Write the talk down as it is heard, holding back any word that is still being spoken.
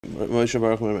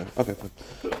Okay, fine.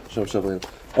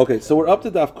 Okay, so we're up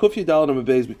to Daf Kufya Daled Amud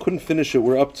Beis. We couldn't finish it.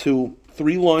 We're up to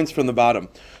 3 lines from the bottom.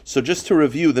 So just to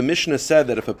review, the Mishnah said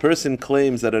that if a person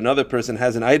claims that another person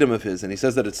has an item of his and he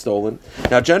says that it's stolen,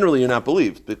 now generally you're not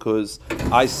believed because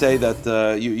I say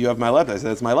that you have my laptop. I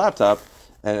say it's my laptop.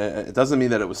 It doesn't mean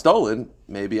that it was stolen.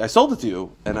 Maybe I sold it to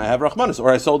you and I have Rahmanis, or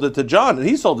I sold it to John and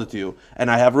he sold it to you and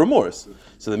I have remorse.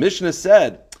 So the Mishnah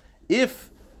said, if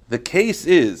the case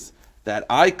is that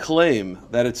I claim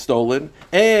that it's stolen,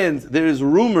 and there's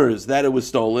rumors that it was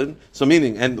stolen, so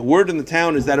meaning, and the word in the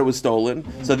town is that it was stolen,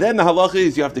 so then the halacha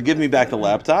is you have to give me back the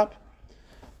laptop,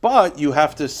 but you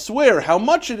have to swear how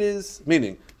much it is,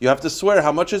 meaning, you have to swear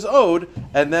how much is owed,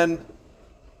 and then,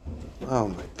 oh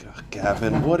my God,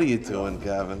 Gavin, what are you doing,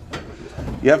 Gavin?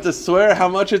 You have to swear how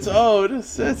much it's owed.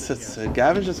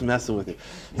 Gavin's just messing with you.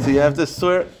 So you have to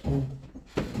swear...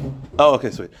 Oh,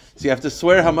 okay, sweet. So you have to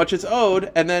swear how much it's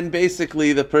owed, and then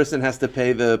basically the person has to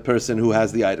pay the person who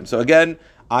has the item. So again,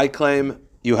 I claim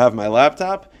you have my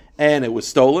laptop, and it was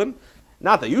stolen.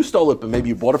 Not that you stole it, but maybe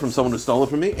you bought it from someone who stole it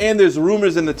from me, and there's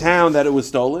rumors in the town that it was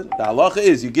stolen. The halacha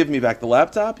is you give me back the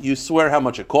laptop, you swear how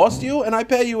much it cost you, and I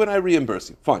pay you and I reimburse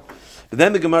you. Fine. But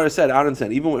then the Gemara said, Aaron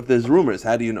said, even if there's rumors,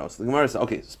 how do you know? So the Gemara said,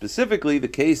 okay, specifically the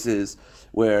cases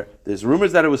where there's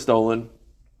rumors that it was stolen,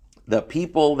 the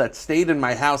people that stayed in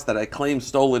my house that I claimed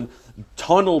stolen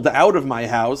tunneled out of my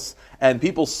house, and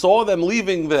people saw them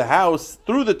leaving the house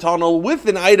through the tunnel with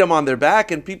an item on their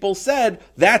back, and people said,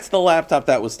 that's the laptop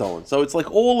that was stolen. So it's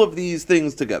like all of these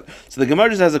things together. So the Gemara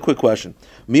just has a quick question.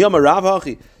 So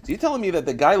you're telling me that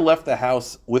the guy left the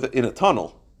house in a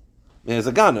tunnel. There's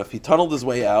a ganef. He tunneled his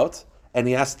way out, and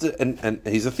he has to, and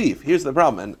he's a thief. Here's the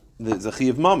problem, and there's a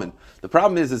chiv mammon. The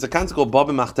problem is there's a concept called bab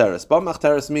machteres. Bab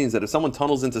machteres means that if someone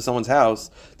tunnels into someone's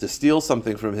house to steal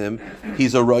something from him,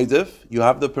 he's a roidif. You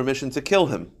have the permission to kill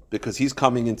him because he's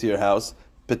coming into your house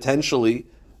potentially,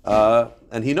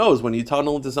 and he knows when you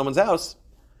tunnel into someone's house,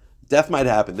 death might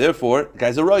happen. Therefore, the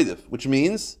guy's a roidif, which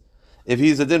means if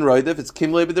he's a din roidif, it's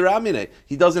kimle b'deramine.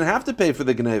 He doesn't have to pay for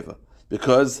the gneva,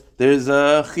 because there's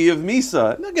a chiyuv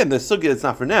misa. And again, the sugya, it's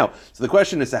not for now. So the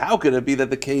question is, so how could it be that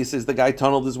the case is the guy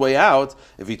tunneled his way out?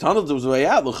 If he tunneled his way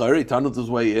out, l'chari, he tunneled his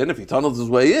way in. If he tunneled his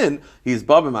way in, he's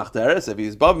bab machteres. If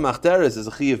he's bab machteres, there's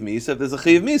a chiyuv misa. If there's a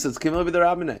chiyuv misa, it's kimel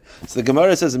b'derabinei. So the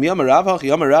Gemara says, Yom Rav,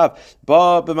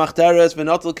 bab machteres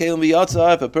v'notel kelim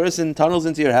v'yatza. If a person tunnels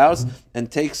into your house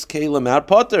and takes kelim out,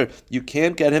 potter, you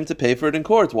can't get him to pay for it in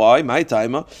court. Why? My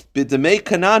taima b'demei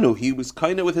kananu. He was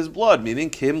kind of with his blood, meaning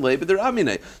kim le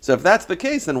b'derabinei. So if that's the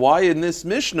case, then why in this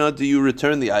Mishnah do you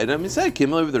return the item? You say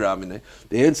Kimle b'deramine.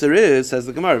 The answer is, says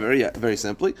the Gemara, very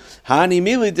simply, Hani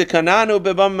mili dekananu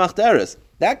bebam machteres.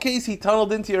 That case he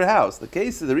tunneled into your house. The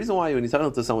reason why when you tunnel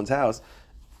into someone's house,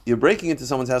 you're breaking into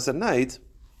someone's house at night,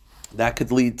 that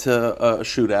could lead to a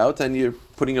shootout and you're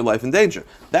putting your life in danger.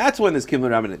 That's when there's Kimle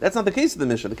b'deramine. That's not the case of the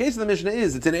Mishnah. The case of the Mishnah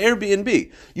is it's an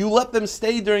Airbnb. You let them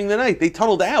stay during the night. They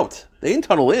tunneled out. They didn't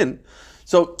tunnel in.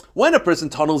 So when a person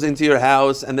tunnels into your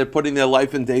house and they're putting their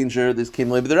life in danger, there's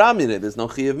kimle b'deramine, there's no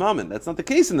chiyav mammon. That's not the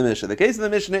case in the Mishnah. The case in the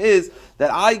Mishnah is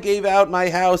that I gave out my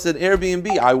house at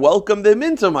Airbnb. I welcomed them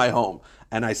into my home.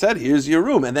 And I said, here's your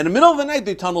room. And then in the middle of the night,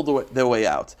 they tunneled their way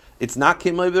out. It's not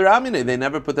kimle b'deramine. They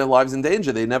never put their lives in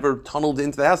danger. They never tunneled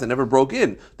into the house. They never broke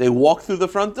in. They walked through the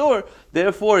front door.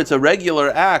 Therefore, it's a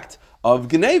regular act of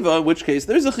Geneva, in which case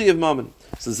there's a chiyav mammon.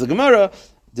 So the Gemara,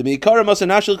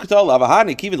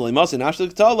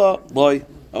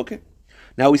 okay.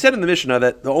 Now we said in the Mishnah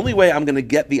that the only way I'm going to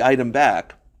get the item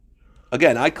back,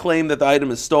 again, I claim that the item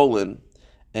is stolen,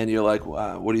 and you're like,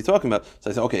 wow, what are you talking about? So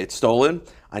I say, okay, it's stolen.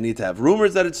 I need to have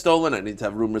rumors that it's stolen. I need to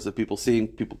have rumors of people seeing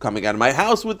people coming out of my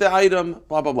house with the item,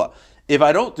 blah, blah, blah. If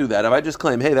I don't do that, if I just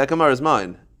claim, hey, that Gemara is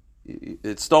mine,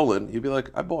 it's stolen, you'd be like,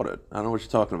 I bought it. I don't know what you're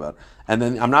talking about. And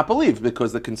then I'm not believed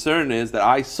because the concern is that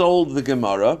I sold the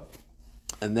Gemara,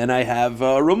 and then I have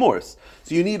remorse.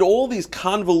 So you need all these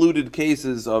convoluted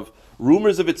cases of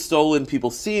rumors of it stolen,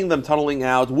 people seeing them tunneling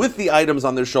out with the items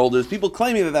on their shoulders, people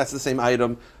claiming that that's the same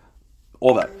item,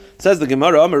 all that. It says the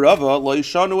Gemara,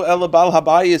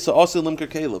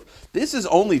 this is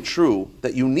only true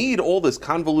that you need all this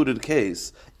convoluted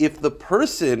case if the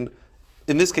person,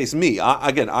 in this case me,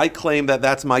 I claim that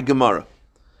that's my Gemara.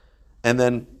 And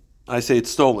then I say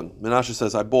it's stolen. Menashe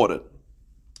says I bought it.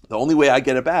 The only way I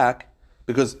get it back,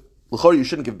 because l'chor you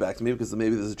shouldn't give it back to me because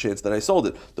maybe there's a chance that I sold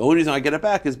it. The only reason I get it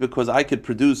back is because I could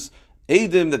produce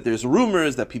Eidim that there's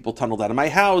rumors that people tunneled out of my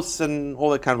house and all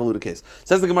that convoluted case.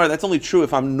 Says the Gemara, that's only true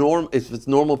if it's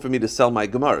normal for me to sell my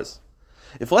Gemaras.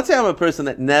 If let's say I'm a person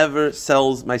that never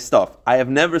sells my stuff, I have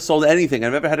never sold anything,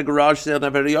 I've never had a garage sale,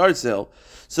 never had a yard sale,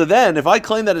 so then if I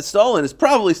claim that it's stolen, it's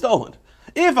probably stolen.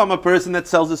 If I'm a person that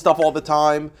sells this stuff all the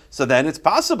time, so then it's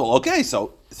possible. Okay,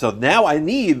 so now I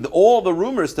need all the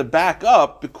rumors to back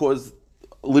up because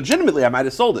legitimately I might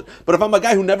have sold it. But if I'm a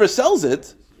guy who never sells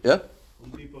it, yeah? Home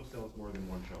Depot sells more than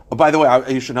one shovel. Oh, by the way,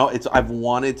 you should know, I've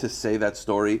wanted to say that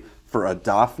story for a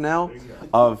daf now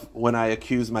of when I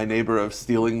accused my neighbor of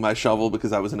stealing my shovel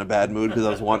because I was in a bad mood because I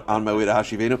was on my way to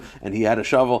Hashivenu and he had a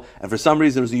shovel and for some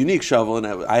reason it was a unique shovel and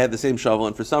I had the same shovel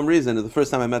and for some reason, it was the first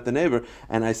time I met the neighbor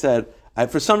and I said,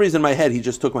 for some reason in my head he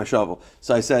just took my shovel.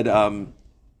 So I said,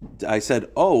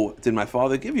 oh, did my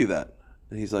father give you that?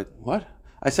 And he's like, what?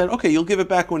 I said, okay, you'll give it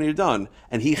back when you're done.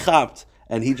 And he chapped.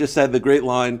 And he just said the great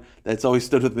line that's always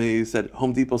stood with me. He said,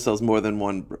 "Home Depot sells more than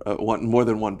one,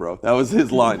 bro." That was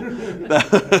his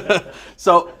line.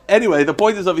 So anyway, the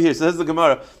point is over here. So this is the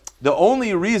Gemara. The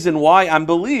only reason why I'm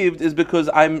believed is because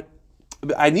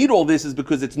I need all this is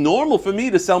because it's normal for me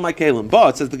to sell my kalim.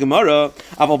 But, says the Gemara,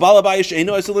 but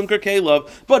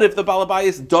if the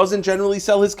balabayis doesn't generally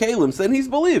sell his kalim, then he's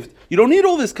believed. You don't need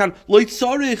all this kind of, you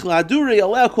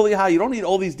don't need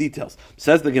all these details.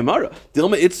 Says the Gemara, I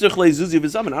don't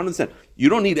understand. You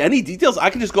don't need any details? I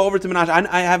can just go over to Menashe.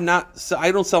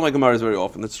 I don't sell my Gemaras very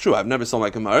often. That's true. I've never sold my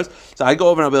Gemaras. So I go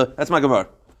over and I'll be like, that's my Gemara.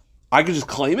 I could just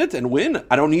claim it and win.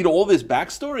 I don't need all this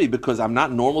backstory because I'm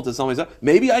not normal to sell myself.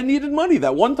 Maybe I needed money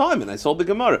that one time and I sold the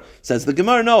Gemara. Says the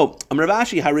Gemara, no. I'm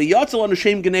Ravashi,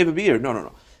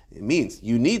 No. It means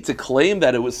you need to claim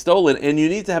that it was stolen and you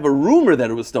need to have a rumor that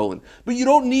it was stolen. But you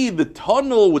don't need the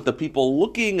tunnel with the people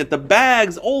looking at the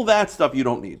bags, all that stuff you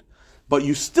don't need. But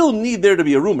you still need there to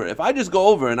be a rumor. If I just go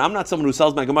over and I'm not someone who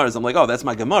sells my Gemaras, I'm like, oh, that's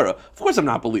my Gemara. Of course I'm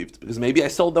not believed because maybe I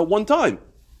sold that one time.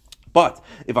 But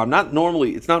if I'm not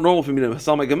normally, it's not normal for me to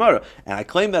sell my Gemara, and I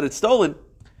claim that it's stolen,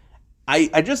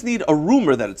 I just need a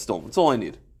rumor that it's stolen. That's all I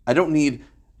need. I don't need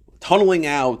tunneling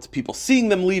out, people seeing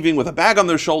them leaving with a bag on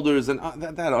their shoulders, and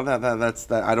that's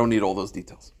that. I don't need all those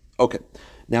details. Okay,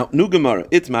 now new Gemara,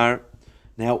 Itmar.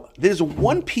 Now there's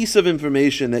one piece of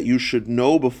information that you should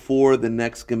know before the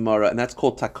next Gemara, and that's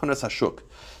called Takonas Hashuk.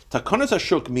 Takonas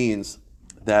Hashuk means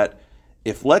that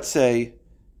if, let's say,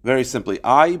 very simply,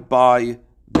 I buy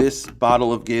this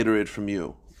bottle of Gatorade from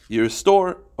you. You're a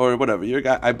store or whatever. You're a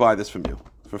guy. I buy this from you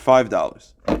for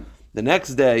 $5. The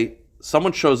next day,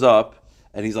 someone shows up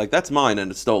and he's like, "That's mine," and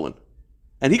it's stolen.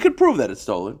 And he could prove that it's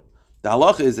stolen. The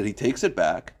halacha is that he takes it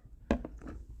back.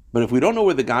 But if we don't know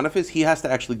where the ganef is, he has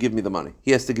to actually give me the money.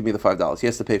 He has to give me the $5. He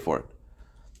has to pay for it,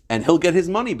 and he'll get his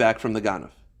money back from the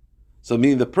ganef. So,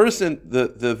 meaning the person,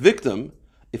 the victim,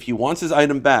 if he wants his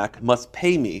item back, must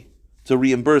pay me to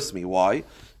reimburse me. Why?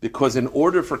 Because in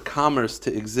order for commerce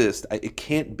to exist, it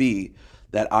can't be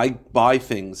that I buy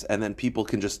things and then people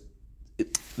can just,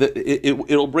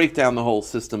 it'll break down the whole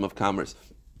system of commerce.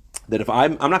 That if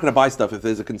I'm not going to buy stuff if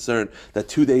there's a concern that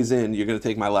 2 days in, you're going to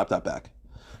take my laptop back.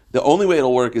 The only way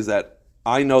it'll work is that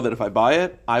I know that if I buy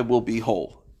it, I will be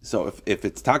whole. So if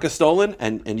it's taka stolen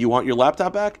and you want your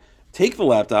laptop back, take the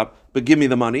laptop, but give me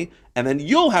the money, and then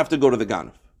you'll have to go to the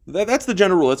ganef. That's the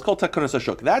general rule. It's called Takonas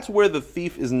Hashuk. That's where the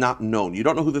thief is not known. You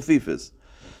don't know who the thief is.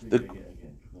 I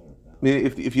mean,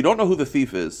 if you don't know who the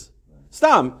thief is,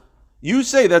 Stam, you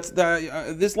say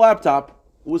this laptop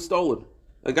was stolen.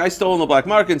 A guy stole in the black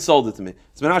market and sold it to me.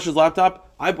 It's Menashe's laptop.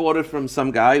 I bought it from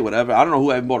some guy, whatever. I don't know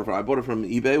who I bought it from. I bought it from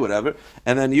eBay, whatever.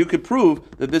 And then you could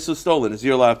prove that this was stolen. It's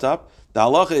your laptop. The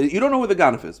halacha, you don't know who the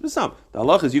ganef is. But the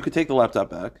halacha is you could take the laptop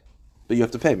back, but you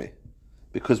have to pay me.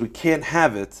 Because we can't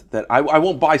have it that I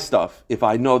won't buy stuff if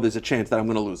I know there's a chance that I'm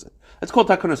going to lose it. That's called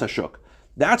Takonas Hashuk.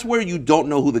 That's where you don't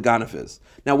know who the ganef is.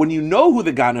 Now, when you know who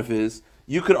the ganef is,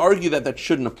 you could argue that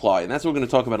shouldn't apply, and that's what we're going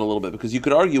to talk about a little bit. Because you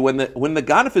could argue when the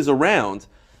ganef is around,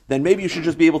 then maybe you should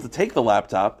just be able to take the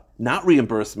laptop, not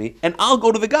reimburse me, and I'll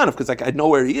go to the ganef because I know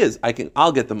where he is.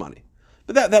 I'll get the money.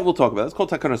 But that we'll talk about. That's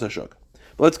called Takonas Hashuk.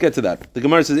 But let's get to that. The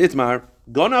Gemara says, Itmar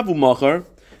Gonav u'Mocher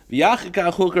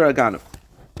v'Yachika Chulker Ganef.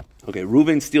 Okay,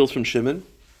 Reuven steals from Shimon.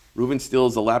 Reuven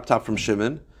steals a laptop from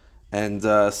Shimon and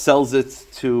sells it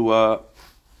to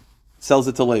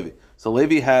Levi. So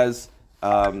Levi has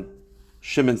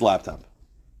Shimon's laptop.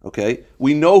 Okay,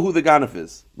 we know who the ganef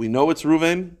is. We know it's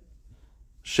Reuven.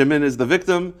 Shimon is the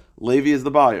victim. Levi is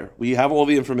the buyer. We have all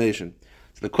the information.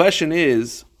 So the question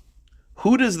is,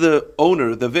 who does the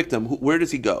owner, the victim, where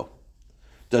does he go?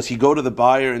 Does he go to the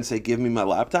buyer and say, "Give me my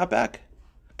laptop back"?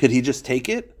 Could he just take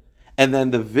it? And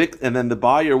then the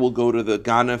buyer will go to the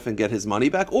ganef and get his money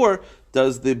back, or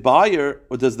does the buyer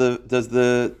or does the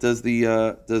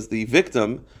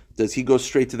victim Does he go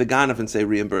straight to the ganef and say,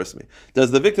 reimburse me?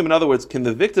 Does the victim, in other words, can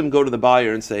the victim go to the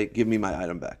buyer and say, give me my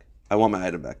item back? I want my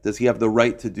item back. Does he have the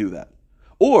right to do that?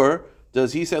 Or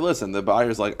does he say, listen, the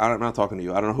buyer's like, I'm not talking to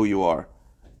you. I don't know who you are.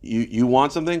 You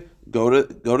want something? Go to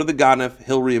the ganef.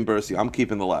 He'll reimburse you. I'm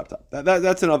keeping the laptop.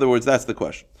 That's in other words. That's the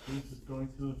question. This is going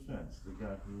to the fence. The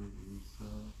guy who's.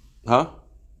 Huh?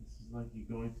 This is like you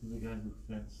going to the guy who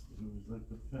fenced. Who was like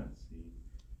the fence.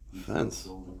 He Fence.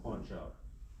 Pawn shop.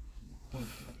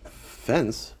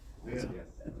 Fence. Yeah.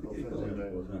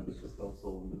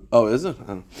 Oh, is it? I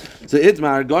don't know. So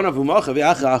Itmar Ganav Umacha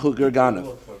v'Achachu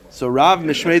Ganav. So Rav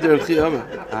Mishmeder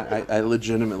Chia. I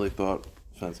legitimately thought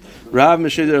fence. Rav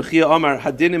Mishmeder Chia Omar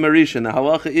Hadinim Arishan. The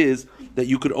halacha is that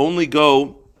you could only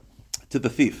go to the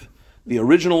thief. The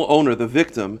original owner, the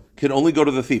victim, can only go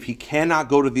to the thief. He cannot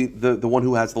go to the one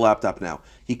who has the laptop now.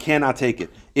 He cannot take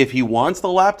it. If he wants the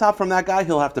laptop from that guy,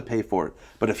 he'll have to pay for it.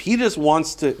 But if he just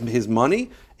wants his money,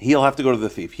 he'll have to go to the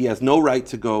thief. He has no right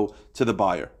to go to the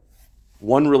buyer.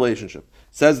 One relationship.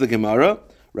 Says the Gemara,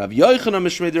 Rav Yochanan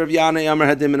Mishmeder Rav Yanei Amar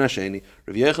Hadim and Hasheni.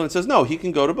 Rav Yochanan says, no, he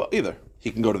can go to either.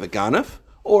 He can go to the ganef,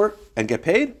 and get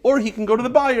paid, or he can go to the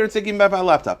buyer and say, give me back my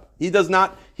laptop. He does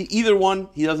not, either one,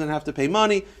 he doesn't have to pay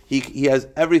money, he has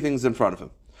everything's in front of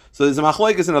him. So there's a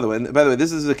machlokes another way, and by the way,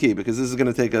 this is the key, because this is going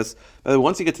to take us, by the way,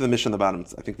 once you get to the mission on the bottom,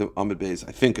 I think the Amud Beis,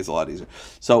 I think is a lot easier.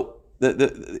 So,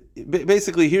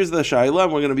 basically, here's the shayla,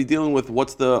 and we're going to be dealing with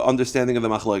what's the understanding of the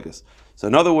machlokes. So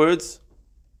in other words,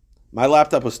 my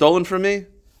laptop was stolen from me,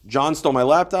 John stole my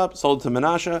laptop, sold it to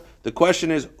Menashe. The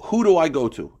question is, who do I go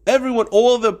to? Everyone,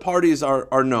 all the parties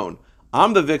are known.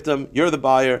 I'm the victim, you're the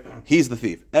buyer, he's the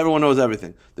thief. Everyone knows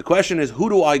everything. The question is, who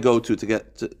do I go to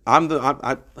get to?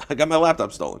 I got my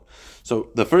laptop stolen.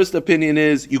 So the first opinion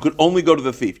is, you could only go to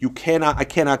the thief. I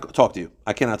cannot talk to you.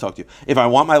 I cannot talk to you. If I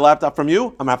want my laptop from you,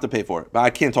 I'm going to have to pay for it. But I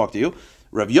can't talk to you.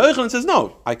 Rav Yochanan says,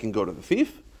 no, I can go to the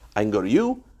thief, I can go to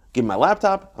you, give me my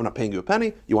laptop, I'm not paying you a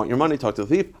penny, you want your money, talk to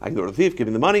the thief, I can go to the thief, give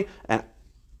me the money, and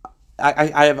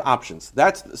I have options.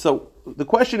 So the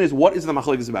question is, what is the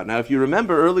machlokes about? Now, if you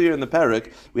remember earlier in the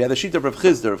parak, we had the sheet of Rav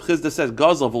Chizda. Rav Chizda says,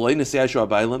 Gazel v'lo nesei yishu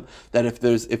abaylim, that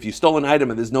if you stole an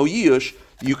item and there's no yiyush,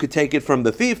 you could take it from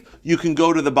the thief, you can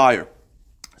go to the buyer.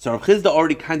 So Rav Chizda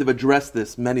already kind of addressed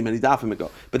this many dafim ago.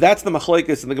 But that's the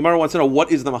machlokes, and the Gemara wants to know,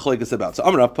 what is the machlokes about? So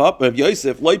Amar Rav Papa, Rav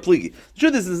Yosef, loy pligi. The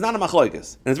truth is not a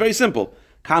machlokes, and it's very simple.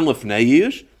 Kan lefnei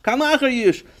yish, kan la'achar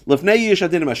yish. Lefnei yish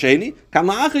adinim hasheni, kan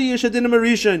la'achar yish adinim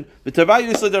harishon. V'tavai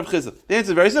yisle Rav Chizda. The answer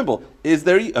is very simple. Is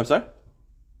there? I'm sorry.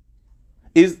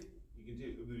 If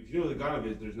you know the ganef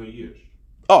is, there's no yish.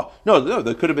 Oh no,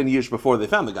 there could have been yish before they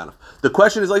found the ganef. The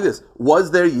question is like this: was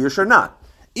there yish or not?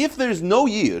 If there's no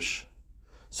yish,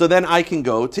 so then I can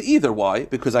go to either. Why?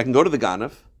 Because I can go to the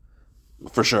ganef,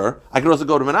 for sure. I can also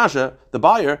go to Menashe, the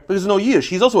buyer, because there's no yish.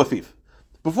 He's also a thief.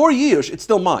 Before yish, it's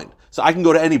still mine. So I can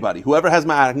go to anybody. Whoever has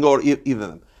my I can go to either of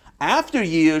them. After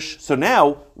yish, so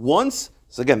now,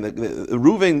 so again, the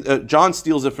Reuven, John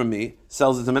steals it from me,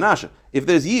 sells it to Menashe. If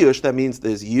there's yish, that means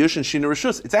there's yish and shina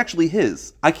reshus. It's actually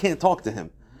his. I can't talk to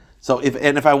him. So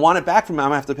if I want it back from him,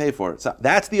 I'm going to have to pay for it. So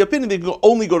that's the opinion. They can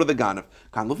only go to the ganef.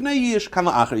 Kan lefnei yish, kan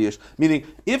la'achar yish. Meaning,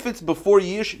 if it's before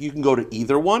yish, you can go to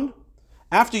either one.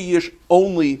 After yish,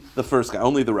 only the first guy,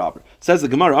 only the robber. Says the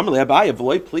Gemara, Amalei Abaye,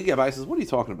 v'loy pligi. Abaye says, what are you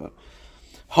talking about?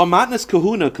 Ha-matnas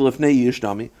kahuna k'lefnei yish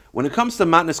dami. When it comes to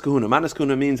matnas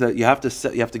kahuna means that you have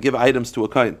to give items to a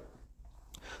kohen.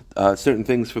 Certain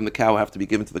things from the cow have to be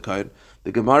given to the kohen.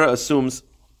 The Gemara assumes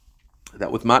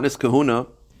that with matnas kahuna,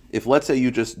 if let's say you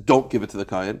just don't give it to the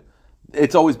kohen,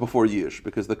 it's always before yish,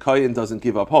 because the kohen doesn't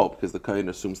give up hope, because the kohen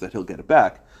assumes that he'll get it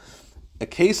back. A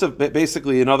case of,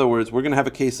 basically, in other words, we're going to have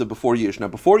a case of before yish. Now,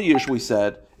 before yish, we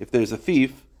said, if there's a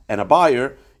thief and a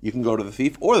buyer, you can go to the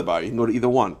thief or the buyer. You can go to either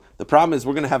one. The problem is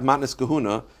we're going to have matnas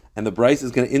kahuna, and the Bryce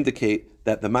is going to indicate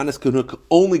that the matnas kahuna can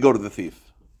only go to the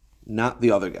thief, not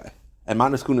the other guy. And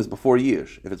matnas kahuna is before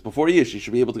yish. If it's before yish, you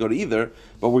should be able to go to either.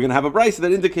 But we're going to have a Bryce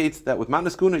that indicates that with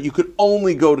matnas kahuna, you could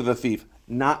only go to the thief,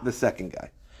 not the second guy.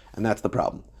 And that's the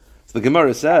problem. So the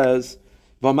Gemara says,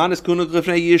 I have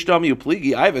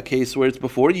a case where it's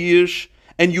before yish,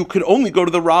 and you could only go to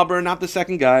the robber, not the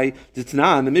second guy.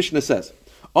 And the Mishnah says,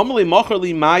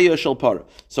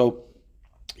 so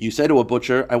you say to a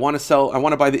butcher, I want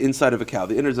to buy the inside of a cow,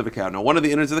 the innards of a cow. Now, one of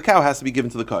the innards of the cow has to be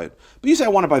given to the kohen. But you say, I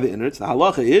want to buy the innards. The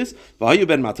halacha is, the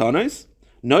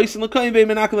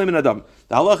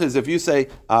halacha is, if you say,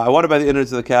 I want to buy the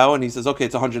innards of the cow, and he says, okay,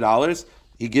 it's $100.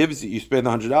 You spend the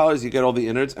 $100, you get all the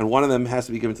innards, and one of them has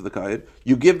to be given to the kohen.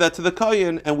 You give that to the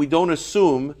kohen, and we don't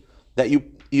assume that you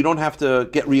don't have to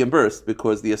get reimbursed,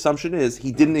 because the assumption is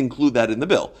he didn't include that in the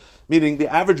bill. Meaning the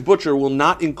average butcher will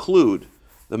not include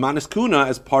the manas kuna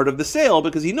as part of the sale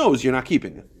because he knows you're not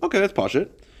keeping it. Okay, that's pashut.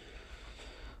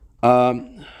 But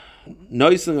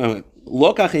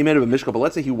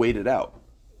let's say he weighed it out,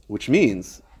 which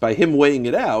means by him weighing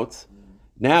it out,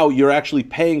 now you're actually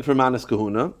paying for manas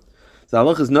kahuna.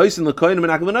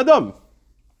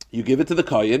 You give it to the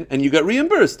kohen and you get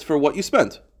reimbursed for what you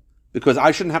spent because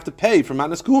I shouldn't have to pay for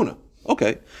manas kahuna.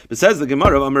 Okay, but says the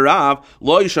Gemara,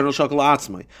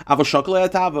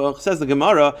 says the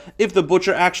Gemara, if the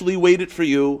butcher actually weighed it for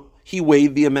you, he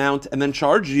weighed the amount and then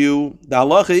charged you, the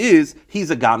halacha is he's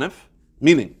a ganef,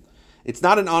 meaning it's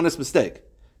not an honest mistake.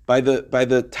 By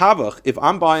the tavach, if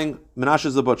I'm buying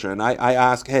Menashe's the butcher and I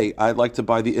ask, hey, I'd like to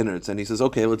buy the innards, and he says,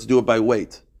 okay, let's do it by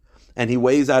weight, and he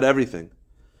weighs out everything,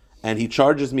 and he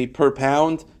charges me per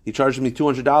pound, he charges me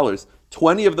 $200.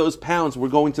 20 of those pounds were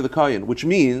going to the kohen, which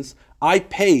means I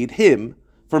paid him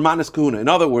for manas kahuna. In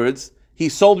other words, he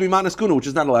sold me manas kahuna, which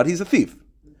is not allowed. He's a thief.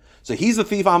 So he's a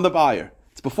thief, I'm the buyer.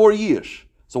 It's before yish.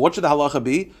 So what should the halacha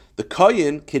be? The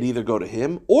kohen can either go to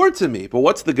him or to me. But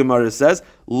what's the Gemara says?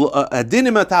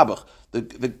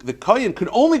 The kohen could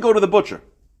only go to the butcher.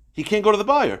 He can't go to the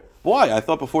buyer. Why? I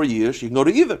thought before yish you can go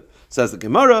to either. Says the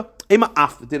Gemara,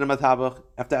 have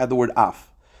to add the word af.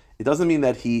 It doesn't mean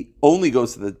that he only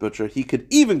goes to the butcher. He could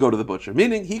even go to the butcher,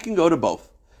 meaning he can go to both.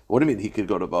 What do you mean he could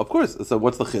go to both? Of course. So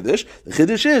what's the chiddush? The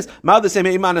chiddush is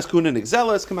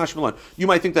you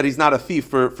might think that he's not a thief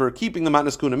for keeping the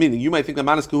manas kuna, meaning you might think the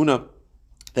manas kuna,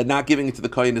 that not giving it to the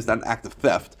kohen is not an act of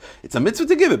theft. It's a mitzvah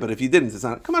to give it, but if you didn't, it's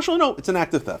not. No, it's an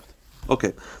act of theft.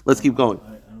 Okay, let's keep going.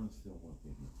 I don't still want to.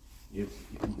 If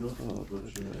you go to the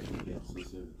butcher and you get,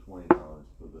 let's say, $20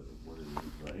 for what it is,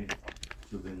 right?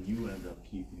 So then you end up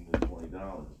keeping the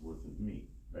 $20 worth of meat,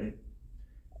 right?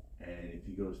 And if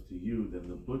he goes to you, then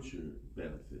the butcher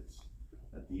benefits.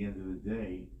 At the end of the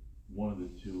day, one of the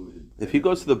two is... If he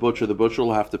goes to the butcher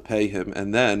will have to pay him,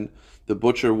 and then the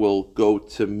butcher will go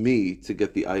to me to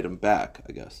get the item back,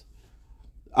 I guess.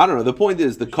 I don't know. The point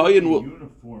is, the kohen will...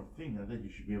 uniform thing. I think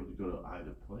you should be able to go to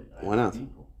either place. Why not?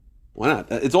 Why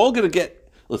not? It's all going to get...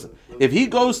 Listen, if he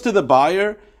goes to the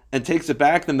buyer and takes it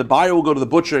back, then the buyer will go to the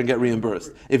butcher and get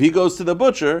reimbursed. If he goes to the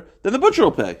butcher, then the butcher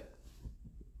will pay.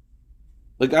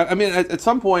 Like, I mean, at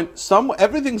some point,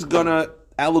 everything's going to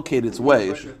allocate its way.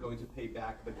 The butcher is going to pay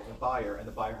back the buyer, and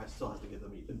the buyer still has to give the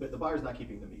meat. The buyer's not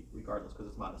keeping the meat, regardless, because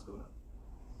it's manas kuna.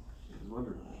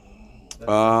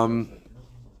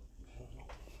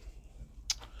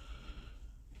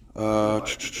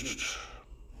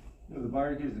 No, the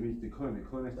buyer gives the meat to the kohen. The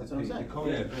kohen has That's to what pay. I'm saying. The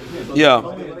kohen has to pay. Yeah.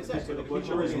 So the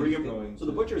butcher is so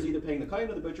the butcher is either paying the kohen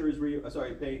or the butcher is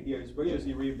reimbursing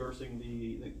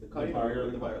the kohen or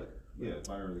the buyer. Yeah, the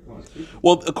buyer or the kohen.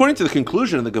 Well, according to the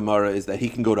conclusion of the Gemara is that he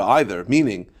can go to either,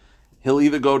 meaning he'll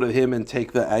either go to him and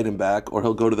take the item back, or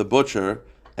he'll go to the butcher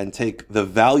and take the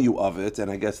value of it, and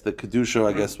I guess the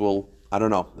kedusha, will, I don't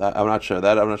know, I'm not sure,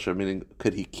 meaning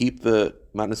could he keep the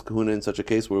manas kahuna in such a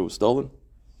case where it was stolen?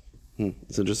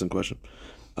 It's an interesting question.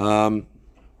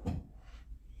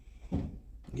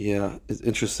 Yeah, it's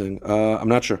interesting. I'm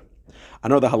not sure. I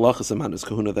know the halachas of manas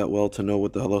kahuna that well to know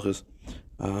what the halach is.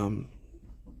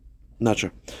 Not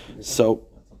sure. So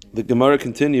the Gemara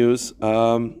continues.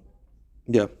 I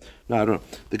don't know.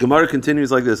 The Gemara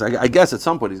continues like this. I guess at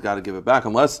some point he's got to give it back,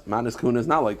 unless manas kahuna is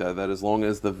not like that. That as long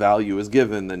as the value is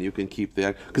given, then you can keep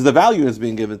because the value is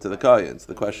being given to the kohen.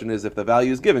 The question is, if the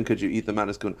value is given, could you eat the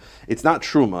manas kahuna? It's not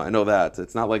truma. I know that.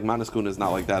 It's not like manas kahuna is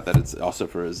not like that. That it's also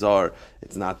for a zar.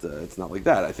 It's not like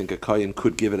that. I think a kohen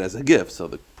could give it as a gift. So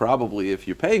probably if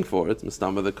you're paying for it,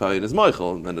 mistama the kohen is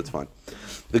meichel, and then it's fine.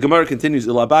 The Gemara continues.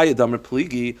 According to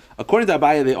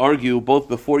Abaya, they argue both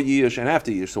before Yish and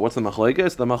after Yish. So what's the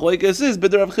machlekes? The machlekes is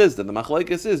b'der Rav Chisda. The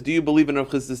machlekes is, do you believe in Rav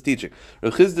Chisda's teaching?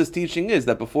 Rav Chisda's teaching is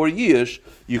that before Yish,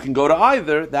 you can go to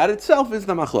either. That itself is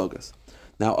the machlekes.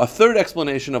 Now, a third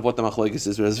explanation of what the machlekes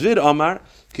is. Razvid Amar,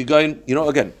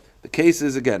 again, the case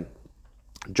is,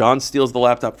 John steals the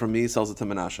laptop from me, sells it to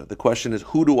Menashe. The question is,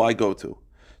 who do I go to?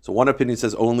 So one opinion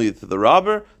says only to the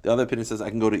robber. The other opinion says I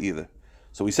can go to either.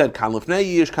 So we said, kan lifnei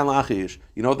yish, kan la'achar yish.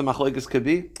 You know what the machlekes could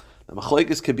be? The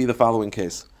machlekes could be the following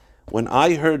case. When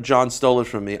I heard John stole it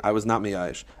from me, I was not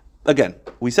miyayish. Again,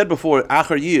 we said before,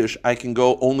 achar yish, I can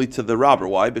go only to the robber.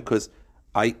 Why? Because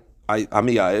I'm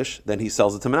miyayish, then he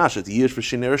sells it to Menashe. It's yish for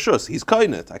shinei reshus. He's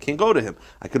kainet. I can't go to him.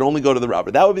 I could only go to the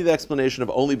robber. That would be the explanation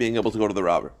of only being able to go to the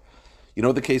robber. You know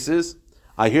what the case is?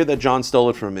 I hear that John stole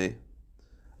it from me.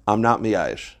 I'm not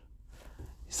miyayish.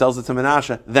 He sells it to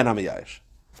Menashe, then I'm miyayish.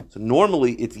 So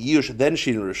normally it's Yish, then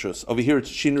Shinur Rishus. Over here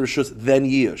it's Shinur Rishus, then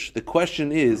Yish. The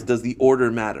question is, does the order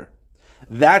matter?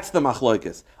 That's the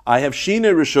machlokes. I have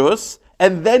Shinur Rishus,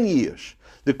 and then Yish.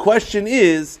 The question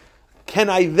is, can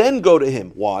I then go to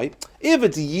him? Why? If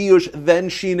it's Yiyush, then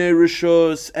Shine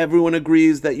Rishus, everyone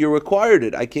agrees that you're required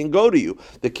it. I can't go to you.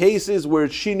 The case is where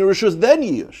it's Shine Rishus, then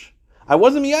Yiyush. I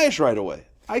wasn't Miyayish right away.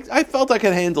 I felt I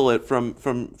could handle it from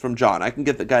John. I can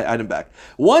get the guy item back.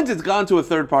 Once it's gone to a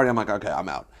third party, I'm like, okay, I'm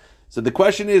out. So the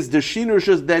question is, does Shine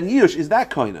Rishus, then Yiyush, is that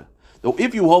koina? So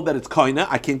if you hold that it's koina,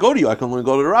 I can't go to you. I can only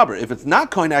go to the robber. If it's not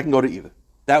koina, I can go to either.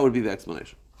 That would be the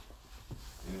explanation.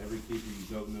 In every case where you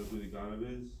don't know who the ganav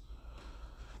is,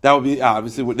 That would be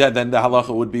obviously. Then the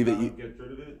halacha would be that you get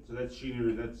rid of it. So that's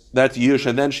shiner. that's Yush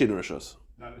and then Shine Rishus.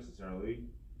 Not necessarily.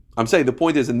 I'm saying the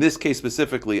point is, in this case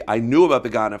specifically, I knew about the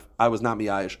ganef. I was not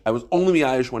miyayish. I was only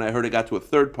miyayish when I heard it got to a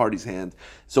third party's hand.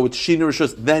 So it's Shine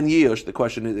Rishus then Yush. The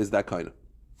question is that kind of.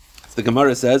 The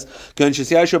Gemara says, "Can she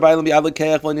say Shabbalim be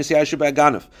adlekeach when you say Shabbat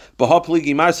ganef? Baha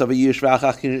pligi marsav yish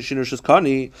v'achach shinushes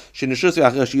kani shinushes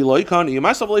v'achach yiloi kani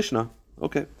marsav leishna."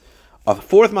 Okay, a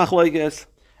fourth machloiges,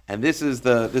 and this is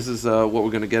what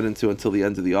we're going to get into until the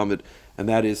end of the Amid, and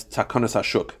that is takonas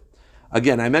hashuk.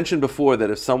 Again, I mentioned before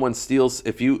that if someone steals,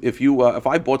 if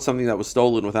I bought something that was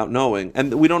stolen without knowing,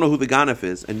 and we don't know who the ganef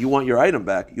is, and you want your item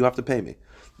back, you have to pay me.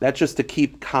 That's just to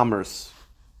keep commerce.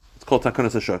 It's called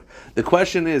takonas hashuk. The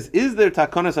question is there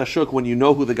takonas hashuk when you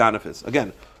know who the ganef is?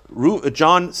 Again,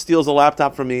 John steals a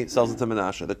laptop from me, sells it to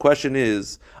Menashe. The question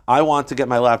is, I want to get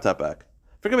my laptop back.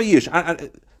 Forget about Yish.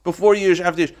 Before Yish,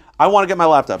 after Yish, I want to get my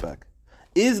laptop back.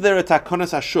 Is there a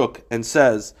takonas hashuk and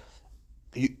says,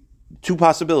 two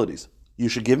possibilities. You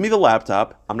should give me the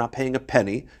laptop. I'm not paying a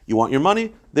penny. You want your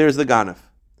money? There's the ganef.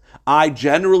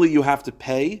 Generally, you have to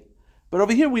pay. But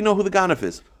over here, we know who the ganef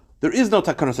is. There is no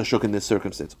takonas hashuk in this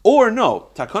circumstance. Or no,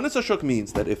 takonas hashuk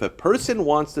means that if a person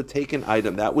wants to take an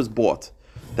item that was bought,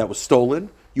 that was stolen,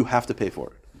 you have to pay for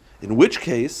it. In which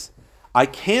case, I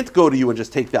can't go to you and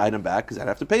just take the item back because I'd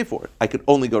have to pay for it. I could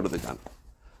only go to the ganef.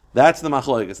 That's the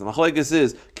machlokes. The machlokes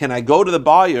is, can I go to the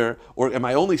buyer or am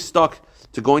I only stuck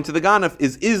to going to the ganef?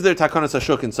 Is there takonas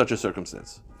hashuk in such a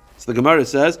circumstance? So the Gemara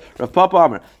says, Rav Papa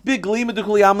Amar, everyone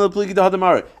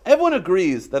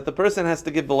agrees that the person has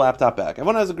to give the laptop back.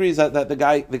 Everyone agrees that the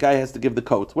guy has to give the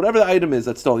coat. Whatever the item is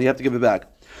that's stolen, you have to give it back.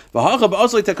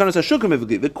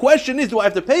 The question is, do I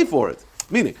have to pay for it?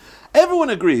 Meaning,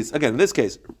 everyone agrees, again, in this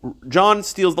case, John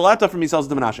steals the laptop from me, sells it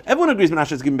to Menashe. Everyone agrees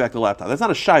Menashe is giving back the laptop. That's not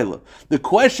a shaila. The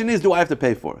question is, do I have to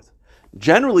pay for it?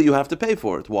 Generally, you have to pay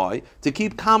for it. Why? To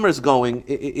keep commerce going,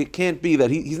 it can't be that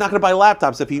he's not going to buy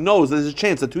laptops if he knows there's a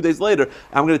chance that 2 days later,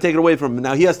 I'm going to take it away from him.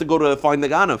 Now he has to go to find the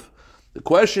ganef. The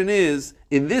question is,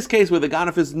 in this case where the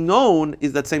ganef is known,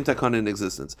 is that same takana in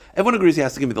existence? Everyone agrees he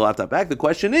has to give me the laptop back. The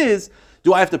question is,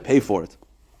 do I have to pay for it?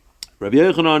 Rabbi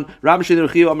Yochanan, Rabbi Sheder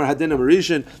Chiyah Amar Hadin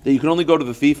Amarishin, that you can only go to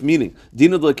the thief, meaning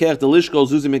Dina D'Lekech Delishkol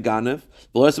Zuzi Meganef,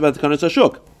 V'Los About Takanas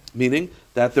Hashuk, meaning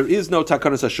that there is no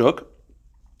Takanas Hashuk,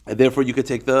 and therefore you could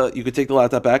take the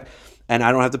laptop back, and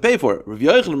I don't have to pay for it. Rabbi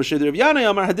Yochanan Masheder Rav Yanai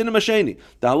Amar Hadin Masheni.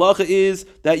 The halacha is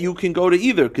that you can go to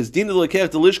either, because Dina D'Lekech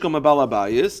Delishkol Mabal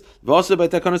Abayis, V'Los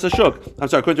About Takanas Hashuk. I'm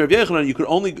sorry, according to Rav Yochanan, you could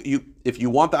only if you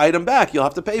want the item back, you'll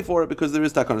have to pay for it because there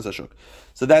is Takanas Hashuk.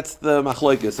 So that's the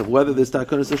machlokes of whether there's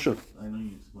Takanas Hashuk. I know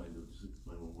you explained it, just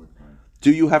explain one more time.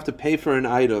 Do you have to pay for an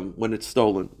item when it's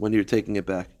stolen, when you're taking it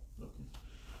back?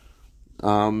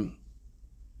 Okay.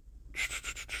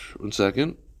 1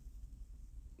 second.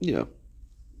 Yeah.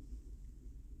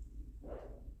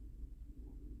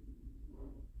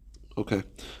 Okay.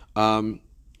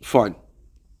 Fine.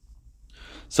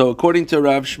 So according to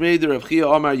Rav Shmei, Rav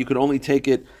Chiyah Amar, you could only take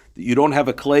it, you don't have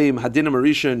a claim, Hadin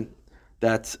Marishan,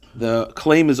 that the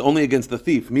claim is only against the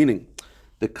thief, meaning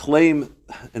the claim,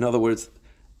 in other words,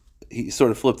 he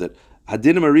sort of flipped it.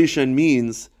 Hadin Marishan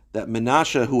means that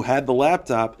Menashe, who had the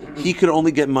laptop, he could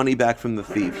only get money back from the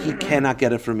thief. He cannot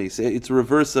get it from me. So it's a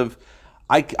reverse of,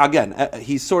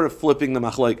 he's sort of flipping the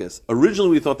machlekes.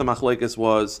 Originally we thought the machlekes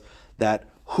was that,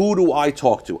 who do I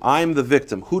talk to? I'm the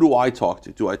victim. Who do I talk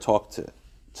to? Do I talk to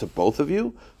both of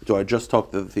you? Or do I just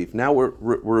talk to the thief? Now we're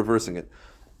reversing it.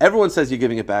 Everyone says you're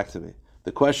giving it back to me.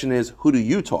 The question is, who do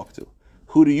you talk to?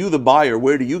 Who do you, the buyer,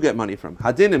 where do you get money from?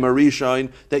 Hadinim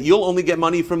Arishain, that you'll only get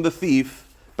money from the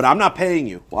thief, but I'm not paying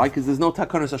you. Why? Because there's no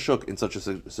takanas hashuk in such a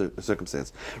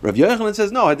circumstance. Rav Yochanan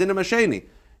says, no, Hadinim Hasheni.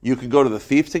 You can go to the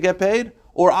thief to get paid,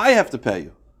 or I have to pay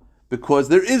you. Because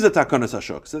there is a takanas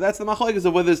hashuk. So that's the machlokes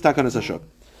of whether it's takanas hashuk.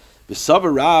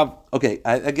 B'savar Rav, okay,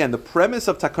 again, the premise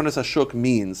of takanas hashuk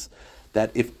means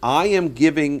that if I am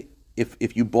giving,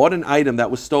 if you bought an item that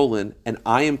was stolen and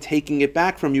I am taking it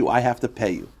back from you, I have to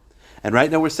pay you. And right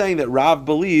now we're saying that Rav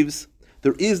believes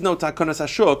there is no takanas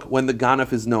hashuk when the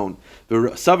ganef is known.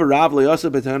 B'savar Rav le'asa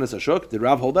b'takanas hashuk. Did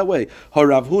Rav hold that way? Ha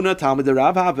Rav Huna Talmid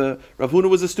Rav Have. Rav Huna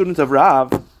was a student of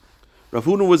Rav. Rav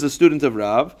Huna was a student of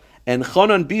Rav, and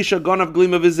Chanan Bisha Ganav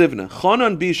Glima Vizivna.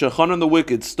 Chanan Bisha, Chanan the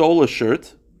wicked, stole a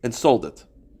shirt and sold it.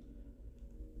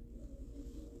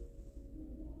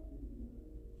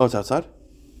 Oh, it's outside?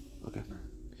 Okay.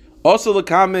 Also,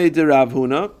 Lakame de Rav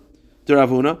Huna.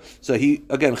 So he,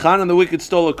 again, Chanan the wicked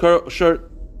stole a shirt.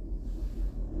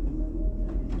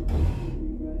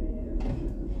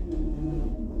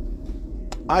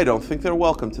 I don't think they're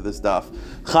welcome to this daf.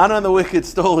 Chanan the wicked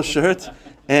stole a shirt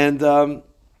and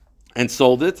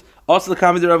sold it. Also, the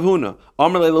comment of Rav Huna.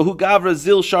 Amar le'lahu gavra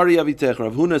zil shari avitech.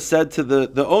 Rav Huna said to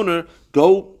the owner,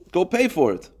 go pay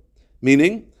for it.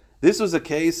 Meaning, this was a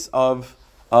case of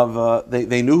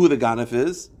they knew who the ganef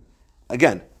is.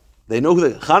 Again, they know who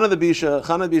the Chanan the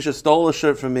Bisha stole a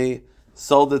shirt from me,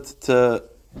 sold it to.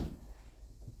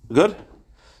 Good.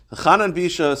 Chanan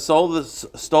Bisha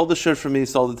stole the shirt from me,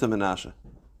 sold it to Menashe.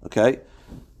 Okay,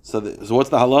 so what's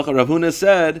the halacha? Rav Huna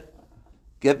said,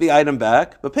 get the item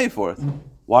back, but pay for it.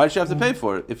 Why does she have to pay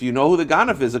for it? If you know who the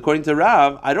ganef is, according to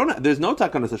Rav, there's no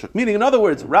takanas hashuk. Meaning, in other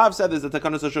words, Rav said there's a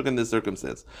takanas hashuk in this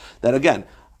circumstance. That again,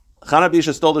 Chanan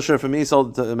Bisha stole the shirt from me,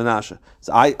 sold it to Menashe.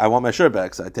 So I want my shirt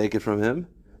back, so I take it from him.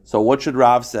 So what should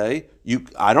Rav say?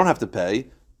 I don't have to pay.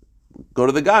 Go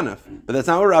to the ganef. But that's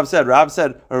not what Rav said. Rav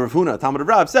said, or Rav Huna, Talmud of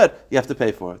Rav said, you have to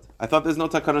pay for it. I thought there's no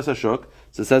takanas hashuk.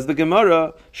 So says the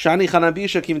Gemara, Shani Chanan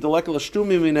Bisha kim delekel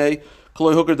ashtumi minei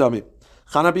koloi hooker dami.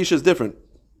 Chanan Bisha is different.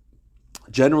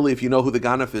 Generally, if you know who the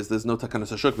ganef is, there's no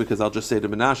takanas hashuk because I'll just say to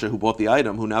Menashe, who bought the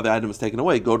item, who now the item is taken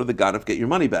away, go to the ganef, get your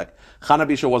money back. Chanan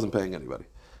Bisha wasn't paying anybody.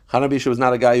 Chanan Bisha was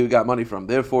not a guy who got money from.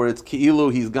 Therefore, it's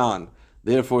ki'ilu, he's gone.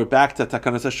 Therefore, back to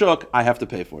takanas hashuk, I have to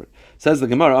pay for it. Says the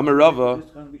Gemara, Amar Rava.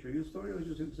 Your story or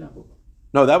just an example?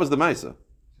 No, that was the Maisa.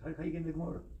 How you get the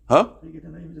Gemara? Huh? How you get the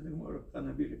names of the Gemara? How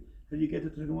do you get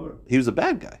it to the Gemara? He was a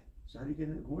bad guy. So how do you get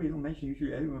it to the Gemara? You don't mention,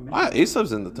 usually everyone mentions.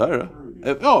 Esav's in the Torah.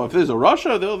 If there's a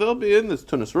Russia, they'll be in this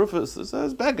Tunis Rufus.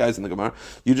 There's bad guys in the Gemara.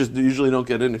 You just usually don't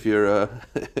get in if you're.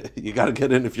 You got to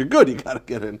get in if you're good. You got to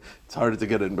get in. It's harder to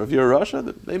get in, but if you're a Russia,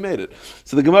 they made it.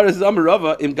 So the Gemara says, Amar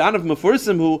Rava im ganav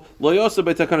mefursim hu lo yosa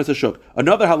by takanas hashuk.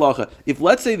 Another halacha. If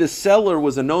let's say the seller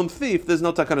was a known thief, there's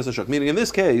no takanas hashuk. Meaning in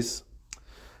this case,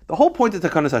 the whole point of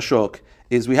takanas hashuk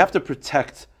is we have to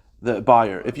protect the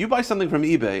buyer. If you buy something from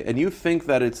eBay and you think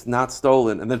that it's not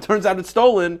stolen, and then it turns out it's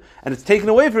stolen and it's taken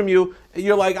away from you,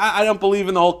 you're like, I don't believe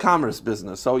in the whole commerce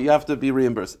business, so you have to be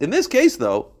reimbursed. In this case,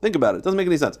 though, think about it. It doesn't make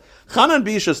any sense. Chanan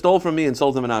Bisha stole from me and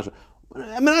sold to Menashe.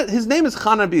 His name is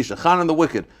Chanan Bisha, Chanan the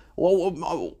Wicked.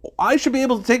 Well, I should be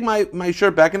able to take my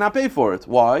shirt back and not pay for it.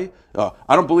 Why?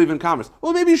 I don't believe in commerce.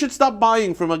 Well, maybe you should stop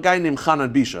buying from a guy named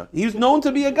Chanan Bisha. He's known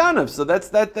to be a ganav, so that.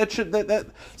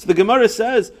 So the Gemara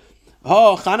says,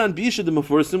 Chanan Bisha the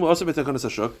Mefursim also by takanas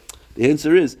hashuk. The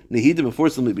answer is Nehid the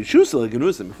Mefursim Bishusel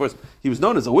Genusim Mefursim. He was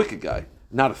known as a wicked guy,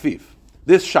 not a thief.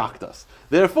 This shocked us.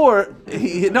 Therefore,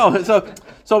 he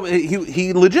legitimately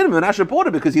Menashe bought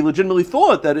it because he legitimately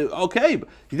thought that but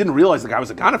he didn't realize the guy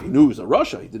was a ganef. He knew he was a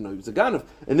Russia. He didn't know he was a ganef,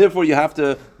 and therefore you have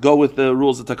to go with the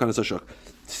rules of takanas hashuk.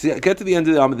 Get to the end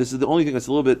of the Amud. This is the only thing that's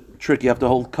a little bit tricky. You have to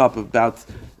hold cup about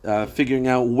figuring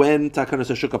out when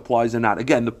takanas hashuk applies or not.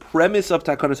 Again, the premise of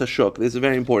takanas hashuk, this is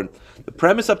very important. The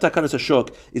premise of takanas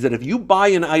hashuk is that if you buy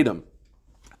an item,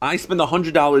 I spend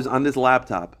 $100 on this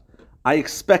laptop. I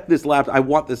expect this laptop. I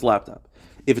want this laptop.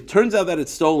 If it turns out that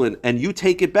it's stolen and you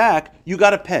take it back, you got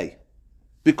to pay.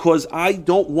 Because I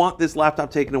don't want this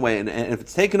laptop taken away. And if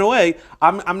it's taken away,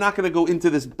 I'm not going to go into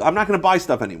this. I'm not going to buy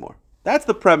stuff anymore. That's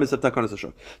the premise of takanas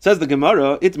hashuk. Says the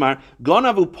Gemara, Itmar,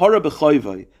 Ganavu para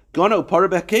b'choivai, Ganavu para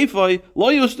b'keifai, lo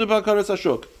yustu takanas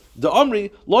hashuk. The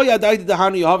Omri, lo yadaiti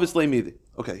dahani yahavis leimidi.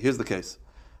 Okay, here's the case.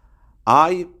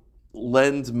 I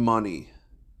lend money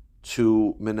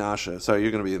to Menashe. Sorry,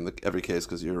 you're going to be in every case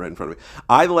because you're right in front of me.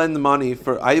 I lend you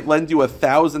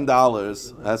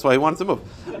 $1,000. That's why he wanted to move.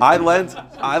 I lend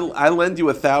you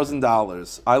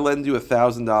 $1,000. I lend you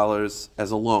 $1,000 as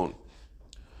a loan.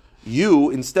 You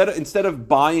instead of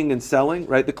buying and selling,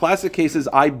 right? The classic case is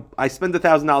I spend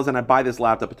 $1,000 and I buy this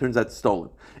laptop. It turns out it's stolen.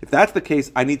 If that's the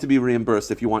case, I need to be reimbursed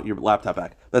if you want your laptop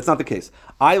back. That's not the case.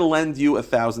 I lend you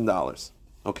 $1,000.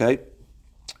 Okay,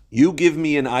 you give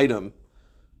me an item.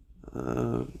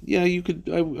 You could.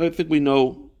 I think we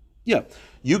know. Yeah,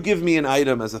 you give me an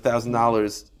item as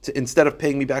 $1,000. Instead of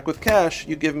paying me back with cash,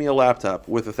 you give me a laptop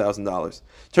with $1,000.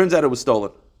 Turns out it was stolen.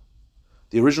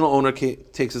 The original owner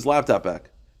takes his laptop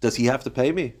back. Does he have to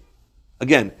pay me?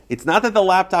 Again, it's not that the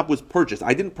laptop was purchased.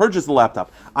 I didn't purchase the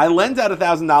laptop. I lent out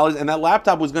 $1,000, and that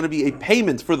laptop was going to be a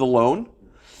payment for the loan,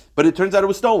 but it turns out it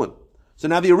was stolen. So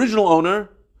now the original owner,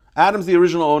 Adam's the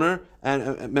original owner, and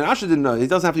Menashe didn't know. He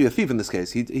doesn't have to be a thief in this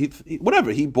case. He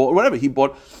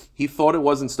bought. He thought it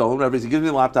wasn't stolen. Whatever. He gives me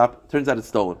the laptop. Turns out it's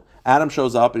stolen. Adam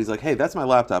shows up and he's like, "Hey, that's my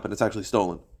laptop, and it's actually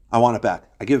stolen. I want it back."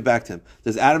 I give it back to him.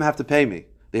 Does Adam have to pay me?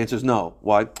 The answer is no.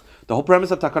 Why? The whole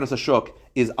premise of Takanas Hashuk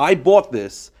is I bought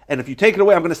this, and if you take it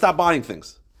away, I'm going to stop buying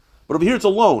things. But over here, it's a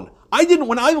loan.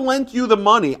 When I lent you the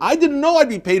money, I didn't know I'd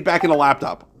be paid back in a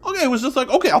laptop. Okay, it was just like,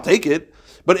 okay, I'll take it.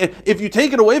 But if you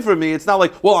take it away from me, it's not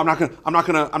like, well, I'm not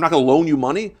gonna loan you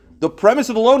money. The premise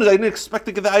of the loan is I didn't expect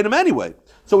to get the item anyway.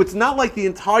 So it's not like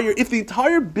if the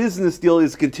entire business deal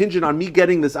is contingent on me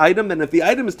getting this item, then if the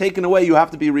item is taken away, you have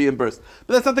to be reimbursed.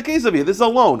 But that's not the case of here. This is a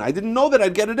loan. I didn't know that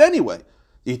I'd get it anyway.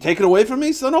 You take it away from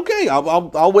me, son. Okay,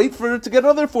 I'll wait for it to get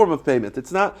another form of payment.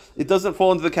 It doesn't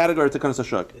fall into the category of Takanas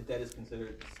Hashuk. The debt is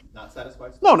considered not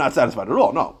satisfied? No, not satisfied at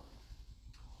all. No.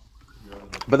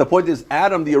 But the point is,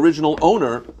 Adam, the original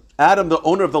owner, Adam, the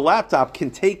owner of the laptop, can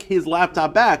take his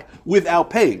laptop back without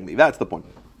paying me. That's the point.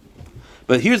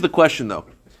 But here's the question, though.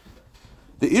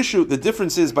 The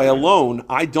difference is, by a loan,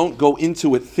 I don't go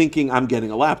into it thinking I'm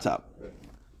getting a laptop.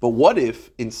 But what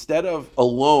if, instead of a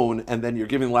loan and then you're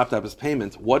giving the laptop as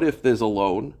payment, what if there's a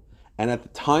loan, and at the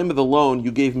time of the loan,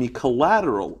 you gave me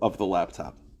collateral of the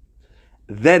laptop?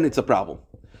 Then it's a problem.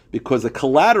 Because the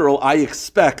collateral, it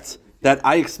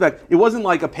wasn't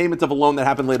like a payment of a loan that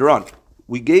happened later on.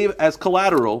 We gave as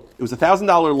collateral, it was a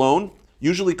 $1,000 loan.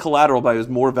 Usually collateral is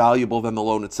more valuable than the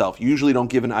loan itself. You usually don't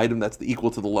give an item that's equal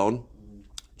to the loan.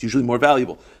 It's usually more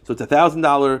valuable. So it's a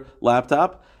 $1,000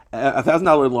 laptop, a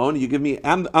 $1,000 loan. You give me,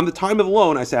 on the time of the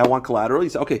loan, I say I want collateral. You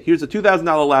say, okay, here's a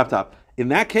 $2,000 laptop. In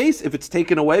that case, if it's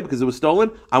taken away because it was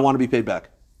stolen, I want to be paid back.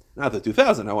 Not the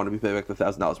 $2,000. I want to be paid back the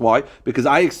 $1,000. Why? Because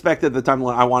I expected at the time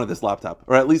I wanted this laptop,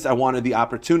 or at least I wanted the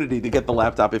opportunity to get the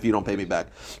laptop if you don't pay me back.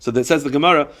 So that says the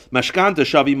Gemara, Mashkanta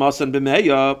shavi masan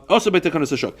b'meya also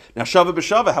b'tekanas hashuk. Now shava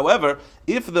b'shava. However,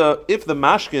 if the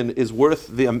mashkin is worth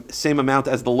the same amount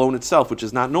as the loan itself, which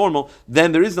is not normal,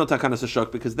 then there is no takanas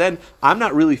hashuk, because then I'm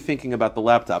not really thinking about the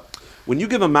laptop. When you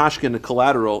give a mashkin a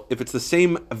collateral, if it's the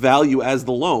same value as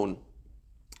the loan,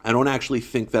 I don't actually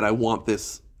think that I want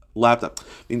this laptop.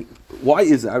 I mean, why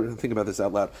is it? I didn't think about this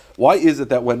out loud. Why is it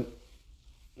that when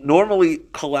normally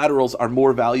collaterals are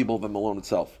more valuable than the loan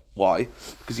itself? Why?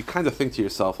 Because you kind of think to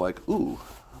yourself like, ooh,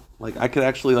 like I could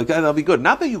actually that'll be good.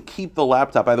 Not that you keep the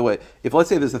laptop. By the way, if let's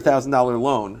say there's a $1,000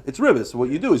 loan, it's ribis. So what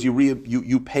you do is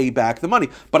you pay back the money.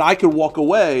 But I could walk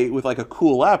away with like a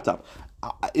cool laptop.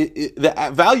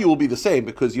 The value will be the same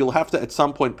because you'll have to at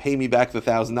some point pay me back the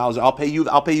 $1,000. I'll pay you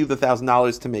the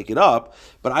 $1,000 to make it up,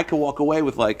 but I could walk away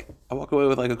with like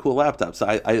a cool laptop. So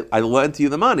I lent you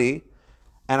the money,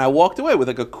 and I walked away with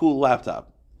like a cool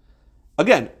laptop.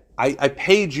 Again, I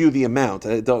paid you the amount.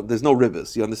 There's no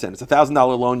ribas. You understand? It's a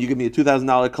 $1,000 loan. You give me a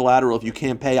 $2,000 collateral. If you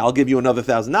can't pay, I'll give you another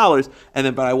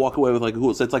 $1,000, but I walk away with like a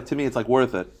cool. So it's like, to me, it's like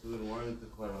worth it. So then why is the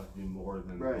collateral be more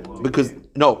than Right. the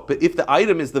loan? But if the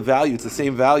item is the value, it's the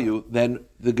same value, then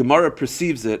the Gemara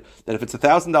perceives it that if it's a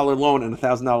 $1,000 loan and a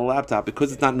 $1,000 laptop,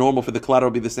 because it's not normal for the collateral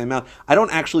to be the same amount, I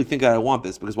don't actually think that I want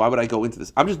this, because why would I go into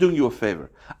this? I'm just doing you a favor.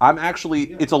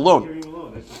 It's a loan.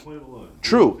 That's the point of a loan.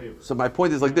 True. So my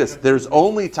point is like this: there's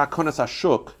only takonas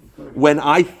hashuk when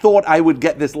I thought I would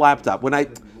get this laptop.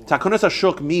 Takonas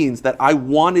hashuk means that I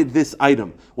wanted this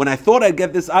item. When I thought I'd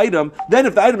get this item, then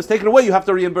if the item is taken away, you have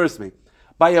to reimburse me.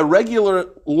 By a regular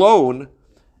loan,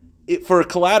 for a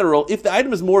collateral, if the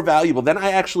item is more valuable, then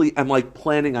I actually am like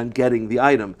planning on getting the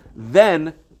item.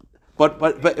 Then, but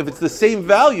if it's the same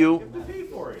value,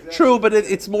 true, but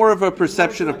it's more of a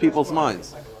perception of people's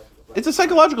minds. It's a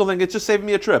psychological thing. It's just saving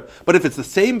me a trip. But if it's the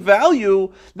same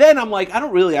value, then I'm like, I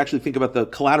don't really actually think about the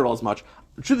collateral as much.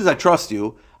 The truth is, I trust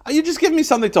you. You just give me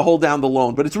something to hold down the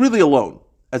loan, but it's really a loan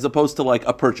as opposed to like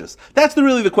a purchase. That's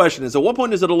really the question. Is at what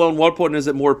point is it a loan? What point is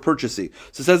it more purchasey?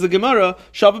 So says the Gemara,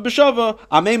 Shava b'Shava,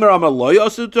 Ameimer Amar lo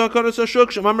yasu takanas hashuk,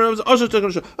 Shemamar asu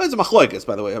takanas hashuk. It's a machlokes,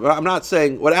 by the way. I'm not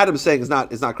saying what Adam's saying is not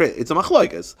great. It's a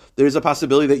machlokes. There's a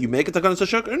possibility that you make a takanas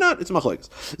hashuk or not. It's a machlokes.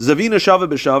 Zavina Shava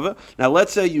b'Shava. Now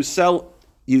let's say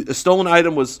a stolen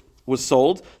item was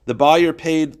sold. The buyer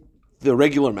paid the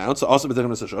regular amount, so also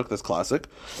b'takanas hashuk. That's classic.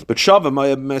 But Shava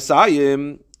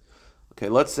Mesayim. Okay,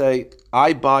 let's say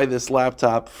I buy this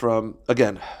laptop from,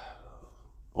 again,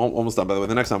 almost done by the way,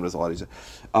 the next time is a lot easier.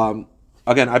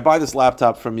 Again, I buy this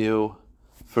laptop from you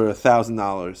for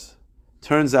 $1,000.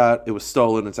 Turns out it was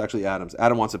stolen, it's actually Adam's.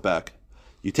 Adam wants it back.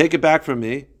 You take it back from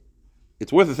me,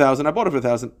 it's worth $1,000, I bought it for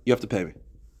 $1,000, you have to pay me.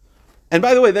 And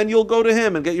by the way, then you'll go to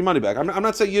him and get your money back. I'm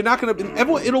not saying you're not going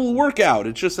to, it'll work out,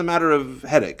 it's just a matter of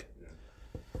headache.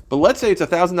 But let's say it's a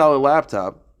 $1,000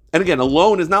 laptop. And again, a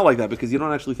loan is not like that because you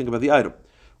don't actually think about the item.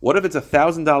 What if it's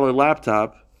 $1,000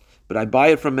 laptop, but I buy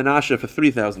it from Menashe for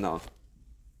 $3,000?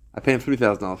 I pay him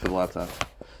 $3,000 for the laptop.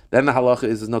 Then the halacha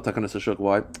is no takanas hashuk.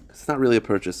 Why? It's not really a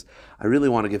purchase. I really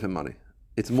want to give him money.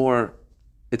 It's more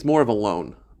of a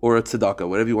loan or a tzedakah,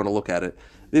 whatever you want to look at it.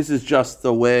 This is just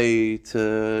a way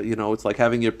to, it's like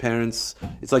having your parents,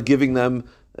 it's like giving them,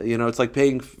 it's like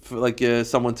paying for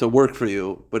someone to work for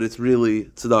you, but it's really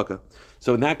tzedakah.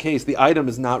 So in that case, the item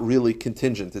is not really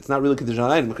contingent. It's not really contingent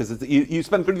on an item because you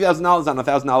spend $30,000 on a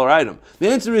 $1,000 item. The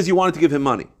answer is you wanted to give him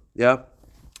money. Yeah?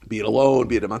 Be it a loan,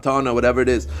 be it a matana, whatever it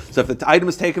is. So if the item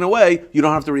is taken away, you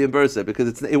don't have to reimburse it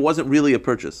because it wasn't really a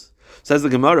purchase. Says the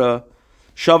Gemara,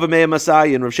 Shava Me'eh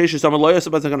Masai and Rav Sheshes Samar Lo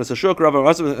Yosef Takanas Hashuk, Rav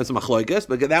Arasa it's Machloikes,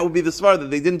 but that would be the svar that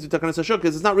they didn't do Takanas Hashuk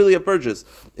because it's not really a purchase.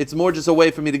 It's more just a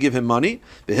way for me to give him money.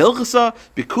 Behilchasa,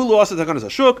 Bikulu Asa Takanas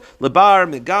Hashuk, Lebar,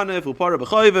 Meganev, Upara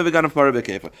B'choive, Veganev Para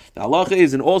B'kefa. The halacha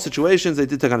is in all situations they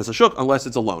did Takanas Hashuk unless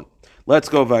it's a loan. Let's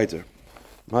go weiter.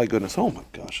 My goodness, oh my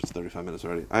gosh, it's 35 minutes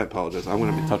already. I apologize. I'm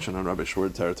going to be touching on Rabbi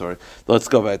Shword territory. Let's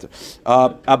go weiter.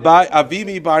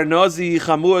 Avimi bar Nozi,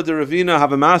 Chamua de Ravina,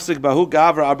 Havamasik, Bahu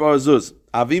Gavra, Abar Zuz.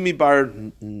 Avimi bar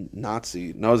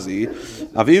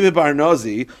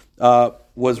Nozi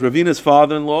was Ravina's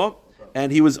father-in-law,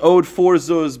 and he was owed 4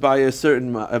 zuz by a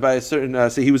certain.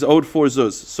 So he was owed 4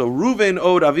 zuz. So Ruvain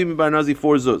owed Avimi bar Nozi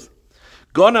 4 zuz.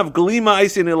 Gonav Glima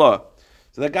Aisin Ilah.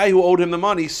 So that guy who owed him the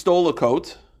money stole a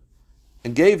coat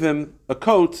and gave him a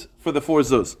coat for the 4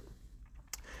 zuz.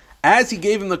 As he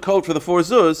gave him the coat for the 4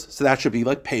 zuz, so that should be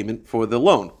like payment for the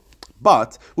loan.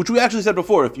 But, which we actually said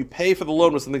before, if you pay for the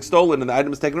loan with something stolen and the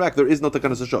item is taken back, there is no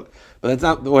takanas hashuk. But that's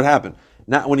not what happened.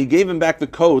 Now, when he gave him back the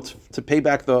coat to pay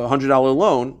back the $100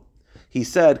 loan, he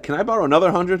said, "Can I borrow another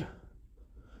 100?"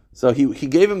 So he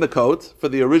gave him the coat for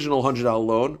the original $100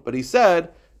 loan, but he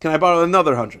said, "Can I borrow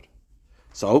another 100?"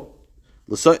 So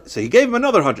he gave him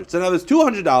another 100. So now there's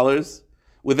 $200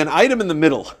 with an item in the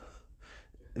middle.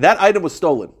 That item was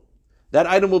stolen. That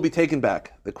item will be taken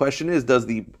back. The question is, does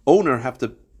the owner have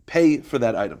to pay for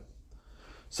that item?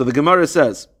 So the Gemara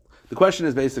says, the question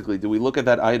is basically, do we look at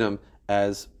that item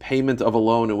as payment of a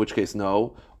loan, in which case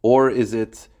no, or is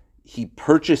it he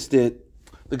purchased it?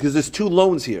 Because there's 2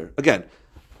 loans here. Again,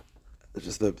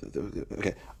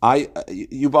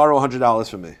 you borrow $100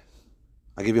 from me.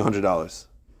 I give you $100.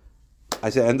 I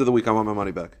say, end of the week, I want my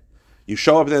money back. You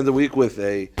show up at the end of the week with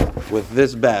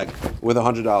this bag with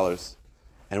 $100,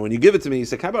 and when you give it to me, you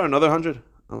say, "Can I borrow another 100?"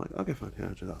 I'm like, "Okay, fine, yeah,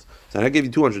 $100." So I gave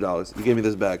you $200. You gave me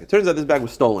this bag. It turns out this bag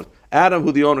was stolen. Adam,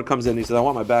 who the owner, comes in, he says, "I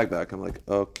want my bag back." I'm like,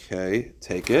 "Okay,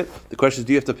 take it." The question is,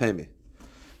 do you have to pay me?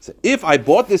 So if I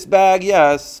bought this bag,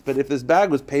 yes, but if this bag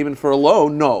was payment for a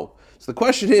loan, no. So the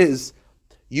question is,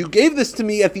 you gave this to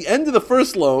me at the end of the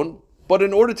first loan, but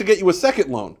in order to get you a second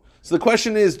loan. So the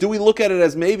question is, do we look at it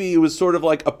as maybe it was sort of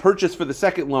like a purchase for the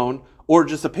second loan, or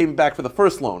just a payment back for the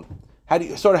first loan? How do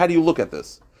you look at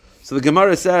this? So the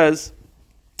Gemara says,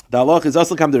 the halach is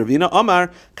asl kam deravina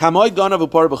Omar kamoy ganav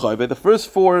upar b'chayve. The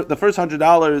first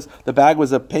 $100, the bag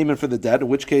was a payment for the debt. In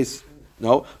which case,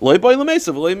 no. Loy boy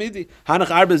lemesav loy midi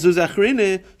hanach arba zuz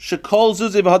achrine shekol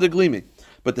zuzi v'hader glimi.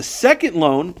 But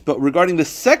regarding the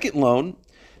second loan,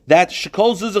 that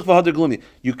shekol zuzach v'hader glimi.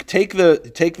 You take the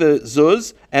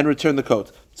zuz and return the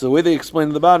coat. So the way they explain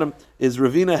at the bottom is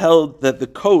Ravina held that the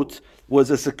coat was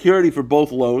a security for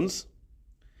both loans.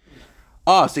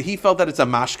 So he felt that it's a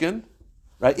mashkin,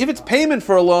 right? If it's payment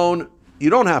for a loan, you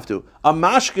don't have to. A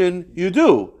mashkin, you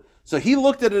do. So he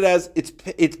looked at it as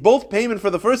it's both payment for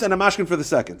the first and a mashkin for the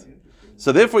second.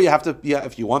 So therefore, you have to. Yeah,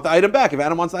 if you want the item back, if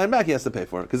Adam wants the item back, he has to pay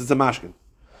for it because it's a mashkin.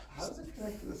 How does it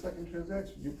connect to the second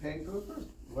transaction? You're paying for the first.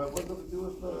 What does it do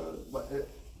with the?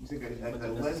 You think the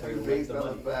lender based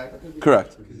on the fact?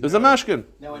 Correct. It was a mashkin.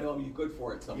 Now I know I'm good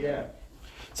for it. Somewhere. Yeah.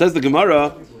 Says the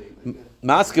Gemara,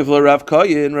 Maskiv la Rav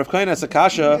Koyin has a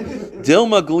kasha,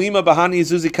 Dilma glima bahani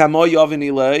zuzi kamo yovin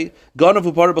ilay, ganav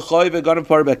upar b'choyve, ganav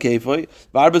upar b'kefoy,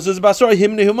 v'arba zuzi basor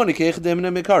himne humani keich demne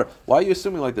mekar. Why are you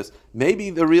assuming like this? Maybe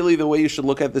the way you should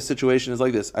look at this situation is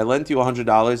like this. I lent you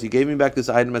 $100, you gave me back this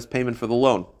item as payment for the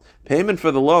loan. Payment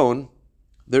for the loan,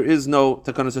 there is no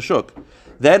takanas hashuk.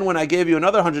 Then when I gave you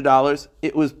another $100,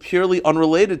 it was purely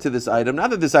unrelated to this item. Not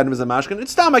that this item is a mashkin,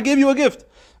 it's Tom, I gave you a gift.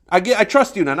 I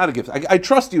trust you now, not a gift. I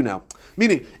trust you now.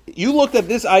 Meaning, you looked at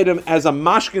this item as a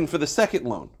mashkin for the second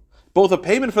loan. Both a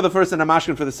payment for the first and a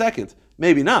mashkin for the second.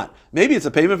 Maybe not. Maybe it's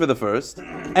a payment for the first,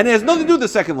 and it has nothing to do with the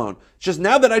second loan. It's just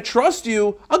now that I trust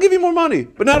you, I'll give you more money.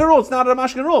 But not at all. It's not a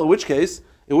mashkin at all. In which case,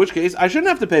 I shouldn't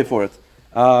have to pay for it.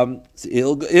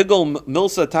 Igol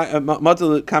milsa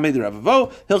matel kamei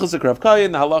deravavo hilchas Rav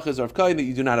Kayin. The halach is Rav Kayin that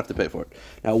you do not have to pay for it.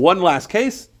 Now, one last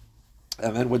case,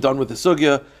 and then we're done with the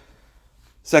sugya.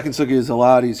 Second sugya is a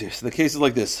lot easier. So the case is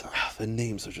like this. The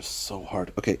names are just so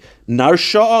hard. Okay.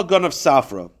 Narsha gun of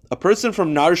Safra. A person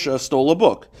from Narsha stole a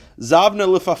book. Zavna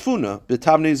lefafuna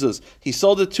b'tamnei zuz. He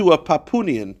sold it to a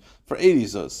Papunian for 80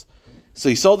 zuz. So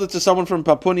he sold it to someone from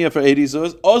Papunia for 80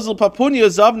 zuz. Ozl Papunia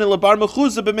zavna lebar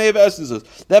mechuza b'mei v'esin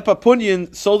zuz. That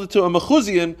Papunian sold it to a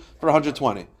Mechuzian for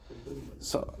 120.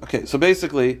 So so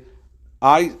basically,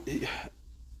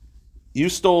 you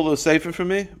stole the sefer from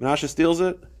me. Menashe steals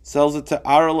it, sells it to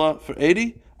Arla for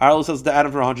 80. Arla sells it to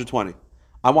Adam for 120.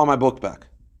 I want my book back.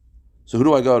 So who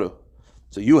do I go to?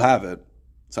 So you have it.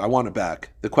 So I want it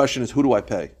back. The question is, who do I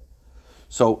pay?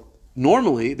 So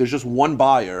normally there's just one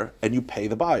buyer and you pay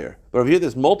the buyer. But over here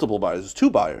there's multiple buyers. There's two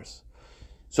buyers.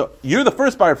 So you're the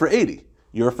first buyer for 80.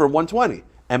 You're for 120.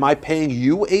 Am I paying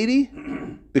you 80?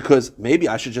 Because maybe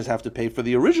I should just have to pay for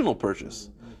the original purchase.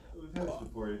 We've had this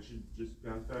before. It should just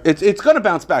bounce back. It's going to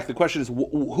bounce back. The question is,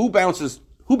 who bounces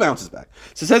back?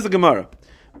 So says the Gemara.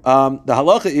 The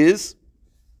halacha is,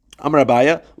 Amar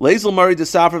Abaya, Lezel Mari de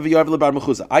Safra v'Yarv lebar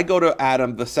mechuza. I go to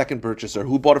Adam, the second purchaser,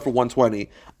 who bought it for 120.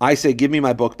 I say, give me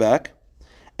my book back,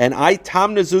 and I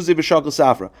tam nezuzi v'shakal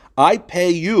Safra. I pay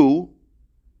you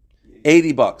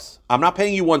 $80. I'm not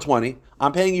paying you 120.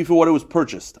 I'm paying you for what it was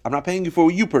purchased. I'm not paying you for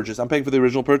what you purchased. I'm paying for the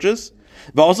original purchase.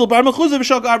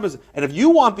 And if you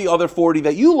want the other 40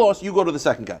 that you lost, you go to the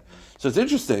second guy. So it's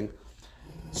interesting.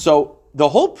 So the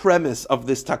whole premise of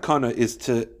this takana is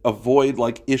to avoid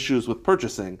like issues with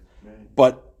purchasing,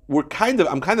 but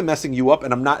I'm kind of messing you up,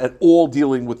 and I'm not at all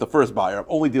dealing with the first buyer. I'm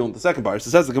only dealing with the second buyer. So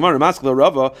it says the Gemara, Maskela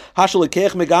Rava,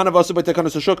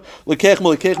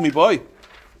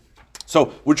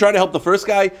 so we're trying to help the first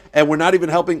guy, and we're not even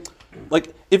helping.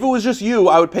 Like, if it was just you,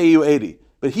 I would pay you 80.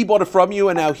 But he bought it from you,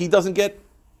 and now he doesn't get...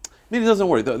 it doesn't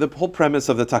worry. The whole premise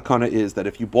of the takana is that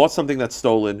if you bought something that's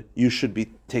stolen, you should be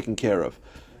taken care of.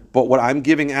 But what I'm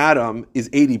giving Adam is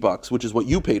 $80, which is what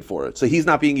you paid for it. So he's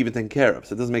not being even taken care of.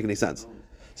 So it doesn't make any sense.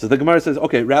 So the Gemara says,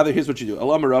 okay, rather, here's what you do. I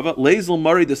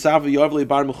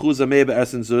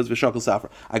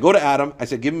go to Adam, I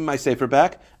say, give me my sefer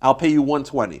back, I'll pay you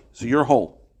 120. So you're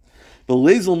whole. Then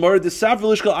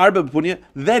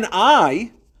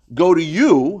I go to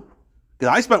you,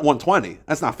 because I spent 120.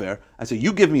 That's not fair. I say,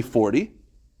 you give me 40.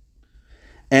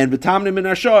 And I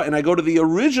go to the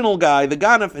original guy, the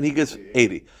Ganef, and he gets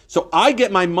 80. So I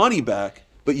get my money back,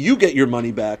 but you get your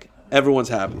money back. Everyone's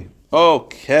happy.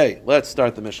 Okay, let's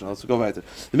start the Mishnah. Let's go back to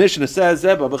the Mishnah. Says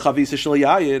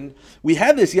we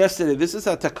had this yesterday. This is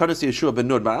a Takanas Yeshua ben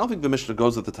Nun, but I don't think the Mishnah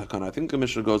goes with the Takana. I think the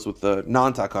Mishnah goes with the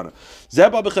non-Takana.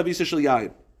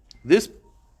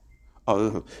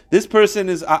 This person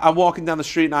is. I'm walking down the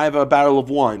street and I have a barrel of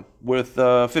wine worth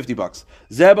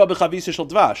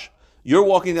 $50. You're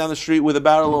walking down the street with a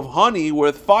barrel of honey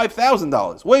worth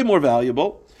 $5,000, way more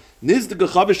valuable.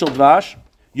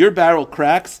 Your barrel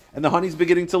cracks and the honey's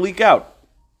beginning to leak out.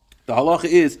 The halacha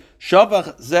is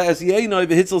shavach ze'ezyeino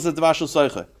v'hitzel zedvash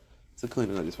l'soicha. It's a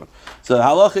cleaner than this one. So the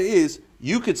halacha is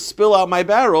you could spill out my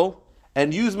barrel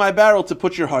and use my barrel to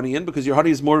put your honey in because your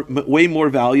honey is way more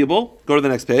valuable. Go to the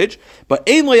next page. But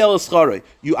ein le'el eschare.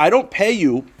 I don't pay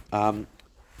you.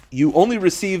 You only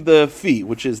receive the fee,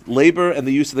 which is labor and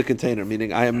the use of the container.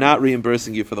 Meaning, I am not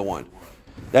reimbursing you for the wine.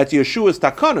 That's Yeshua's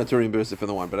takana to reimburse it for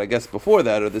the wine. But I guess before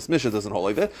that, or this Mishnah doesn't hold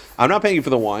like that. I'm not paying you for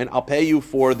the wine. I'll pay you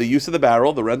for the use of the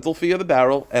barrel, the rental fee of the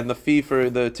barrel, and the fee for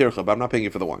the tircha. But I'm not paying you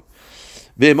for the wine.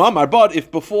 But if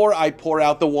before I pour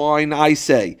out the wine, I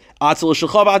say, if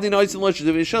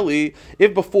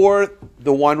before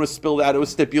the wine was spilled out, it was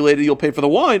stipulated you'll pay for the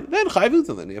wine, then you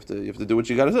have to do what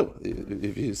you got to do.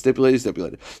 If you stipulate, you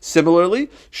stipulate. Similarly,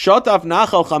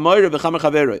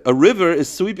 a river is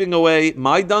sweeping away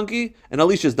my donkey and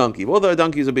Alicia's donkey. Both our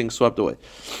donkeys are being swept away.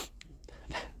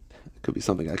 Could be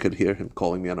something I could hear him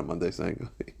calling me on a Monday saying,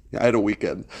 I had a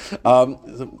weekend.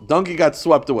 Donkey got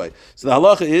swept away. So the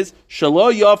halacha is,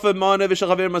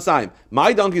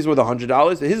 my donkey's worth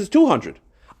 $100, his is $200.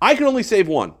 I can only save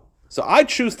one. So I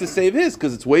choose to save his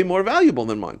because it's way more valuable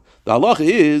than mine. The halacha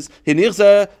is,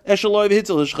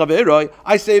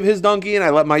 I save his donkey and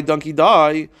I let my donkey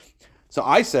die. So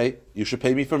I say, you should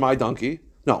pay me for my donkey.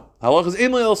 No. Halacha is,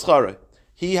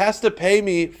 he has to pay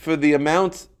me for the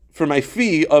amount for my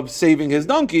fee of saving his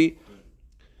donkey,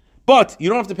 but you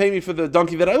don't have to pay me for the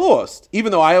donkey that I lost.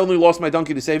 Even though I only lost my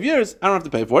donkey to save yours, I don't have to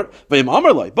pay for it.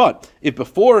 But if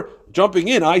before jumping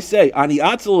in, I say,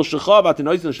 if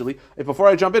before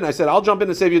I jump in, I said, I'll jump in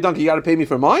and save your donkey, you got to pay me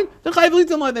for mine, then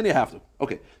you have to.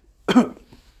 Okay.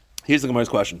 Here's the Gemara's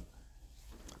question.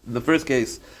 In the first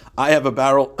case, I have a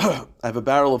barrel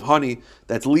of honey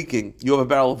that's leaking. You have a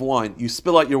barrel of wine. You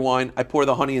spill out your wine. I pour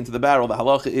the honey into the barrel. The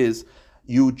halacha is,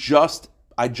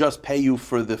 I just pay you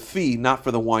for the fee, not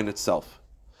for the wine itself.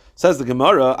 Says the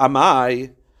Gemara,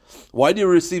 Amai, why do you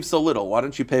receive so little? Why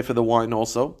don't you pay for the wine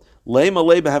also? Why don't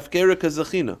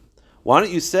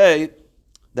you say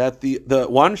that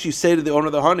why don't you say to the owner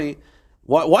of the honey,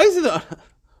 why isn't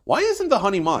the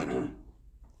honey mine?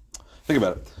 Think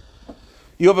about it.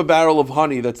 You have a barrel of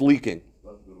honey that's leaking.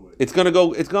 It's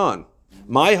gone.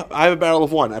 I have a barrel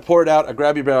of wine. I pour it out, I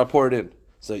grab your barrel, I pour it in.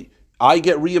 So I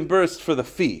get reimbursed for the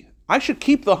fee. I should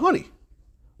keep the honey.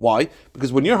 Why?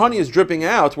 Because when your honey is dripping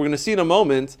out, we're going to see in a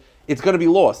moment, it's going to be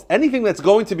lost. Anything that's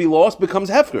going to be lost becomes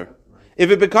hefker.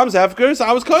 If it becomes hefker, so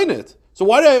I was kind it. So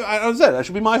why do I said that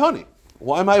should be my honey?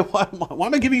 Why am I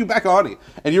giving you back honey?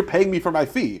 And you're paying me for my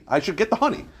fee. I should get the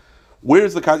honey.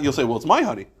 Where's the you'll say, well, it's my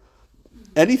honey.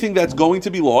 Anything that's going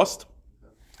to be lost,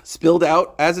 spilled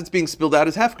out, as it's being spilled out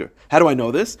is hefker. How do I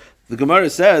know this? The Gemara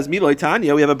says, Miloi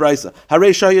Tanya, we have a brisa.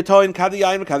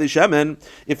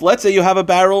 If let's say you have a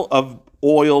barrel of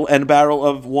oil and a barrel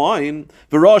of wine,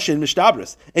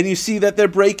 and you see that they're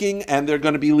breaking and they're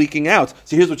going to be leaking out.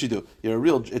 So here's what you do.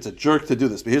 It's a jerk to do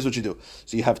this, but here's what you do.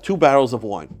 So you have 2 barrels of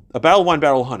wine. A barrel of wine,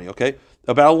 barrel of honey, okay?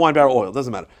 A barrel of wine, barrel of oil,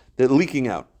 doesn't matter. They're leaking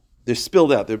out. They're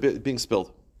spilled out. They're being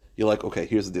spilled. You're like, okay,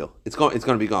 here's the deal. It's going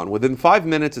to be gone. Within 5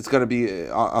 minutes, it's going to be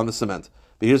on the cement.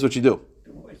 But here's what you do.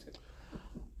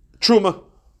 Truma.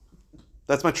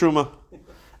 That's my truma.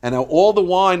 And now all the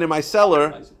wine in my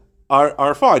cellar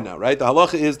are fine now, right? The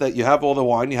halacha is that you have all the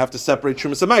wine, you have to separate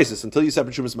trumas and maisis. Until you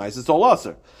separate trumas and maisis, it's all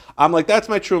aser. I'm like, that's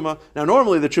my truma. Now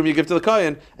normally the truma you give to the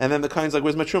kohen, and then the kohen's like,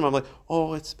 where's my truma? I'm like,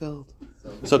 oh, it's spilled.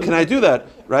 So can I do that,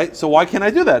 right? So why can't I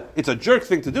do that? It's a jerk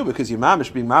thing to do because you're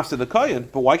mamish being mafsed the kohen,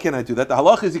 but why can't I do that? The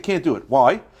halacha is you can't do it.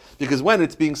 Why? Because when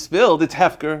it's being spilled, it's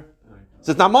hefker.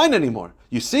 So it's not mine anymore.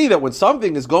 You see that when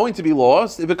something is going to be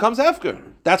lost, it becomes hefker.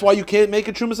 That's why you can't make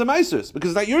it trumas and maisers, because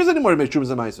it's not yours anymore to make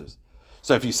trumas and maisers.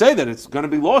 So if you say that it's going to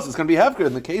be lost, it's going to be hefker.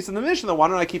 In the case of the Mishnah, why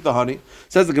don't I keep the honey?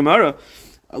 Says the Gemara,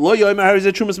 and if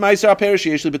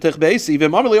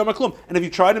you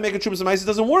try to make a trumas ma'aser, it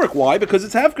doesn't work. Why? Because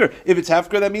it's hefker. If it's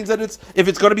hefker, that means that if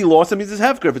it's going to be lost, that means it's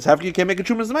hefker. If it's hefker, you can't make a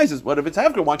trumas ma'aser. What if it's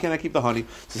hefker? Why can't I keep the honey?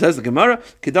 So says the Gemara,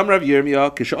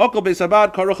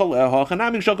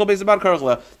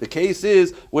 the case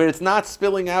is where it's not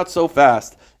spilling out so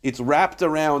fast. It's wrapped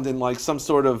around in like some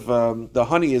sort of the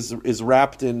honey is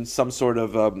wrapped in some sort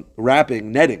of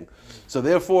wrapping, netting. So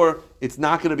therefore, it's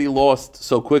not going to be lost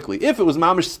so quickly. If it was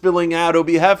mamish spilling out, it would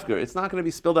be hefker. It's not going to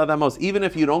be spilled out that much. Even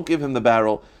if you don't give him the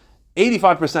barrel,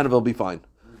 85% of it will be fine.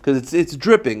 Because it's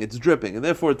dripping, and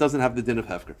therefore it doesn't have the din of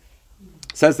hefker.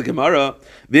 Says the Gemara,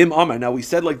 Vim Amar. Now we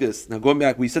said like this. Now going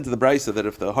back, we said to the Brisa that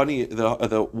if the honey,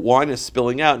 the wine is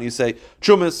spilling out, and you say,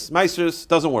 Trumas, Meisters,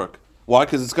 doesn't work. Why?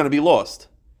 Because it's going to be lost.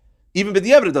 Even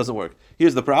b'diavad it doesn't work.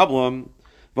 Here's the problem.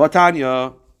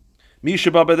 Vatanya, Misha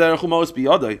Babader Chumos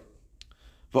Biyadai.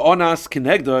 V'onas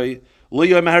kinegdoi lo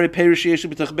yoy mahari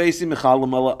perishiyeshu b'tach beisi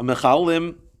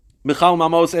mechalim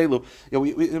mamos elu.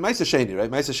 Ma'aser sheni, right?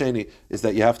 Ma'aser sheni is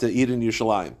that you have to eat in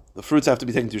Yerushalayim. The fruits have to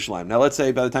be taken to Yerushalayim. Now let's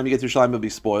say by the time you get to Yerushalayim it'll be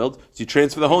spoiled. So you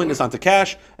transfer the holiness onto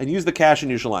cash and use the cash in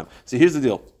Yerushalayim. So here's the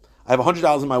deal. I have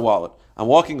 $100 in my wallet. I'm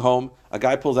walking home. A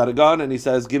guy pulls out a gun and he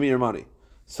says, "Give me your money."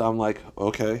 So I'm like,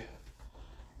 "Okay."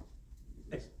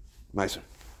 Ma'aser.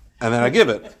 And then I give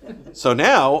it. So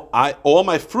now, all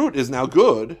my fruit is now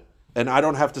good, and I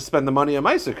don't have to spend the money on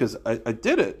Meiser because I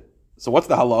did it. So what's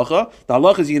the halacha? The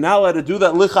halacha is you're not allowed to do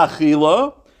that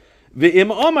lichachila. But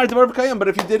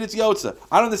if you did, it's yotza.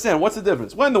 I don't understand. What's the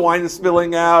difference? When the wine is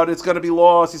spilling out, it's going to be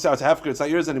lost. You say it's hefker, it's not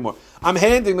yours anymore. I'm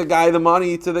handing the guy the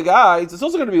money to the guy. It's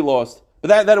also going to be lost.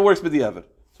 But that works with the evid.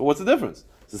 So what's the difference?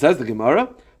 So says the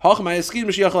Gemara.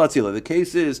 The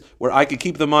case is where I could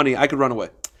keep the money, I could run away.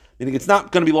 Meaning it's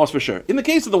not going to be lost for sure. In the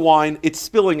case of the wine, it's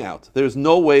spilling out. There's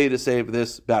no way to save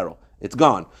this barrel. It's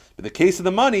gone. But in the case of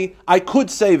the money, I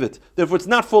could save it. Therefore, it's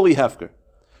not fully hefker.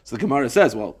 So the Gemara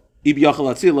says, well, if you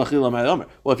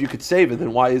could save it,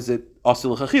 then why is it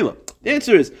asil chachila? The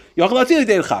answer is, you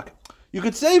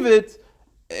could save it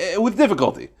with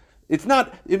difficulty. It's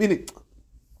not, if it's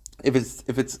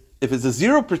a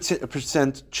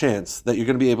 0% chance that you're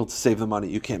going to be able to save the money,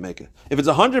 you can't make it. If it's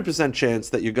a 100% chance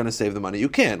that you're going to save the money, you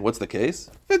can. What's the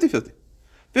case? 50-50.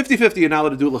 50-50, you're not allowed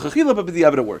to do it l'chachila, but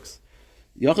b'diavad it works.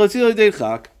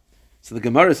 So the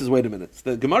Gemara says, wait a minute.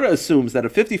 The Gemara assumes that a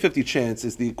 50-50 chance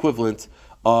is the equivalent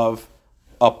of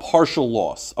a partial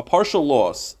loss. A partial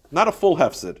loss, not a full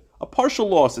hefsid. A partial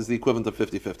loss is the equivalent of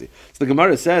 50-50. So the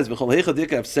Gemara says, if there's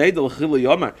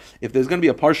going to be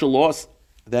a partial loss,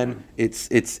 then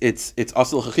it's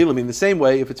asal chachila. I mean, the same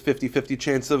way, if it's 50-50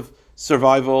 chance of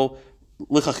survival,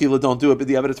 lichachila don't do it, but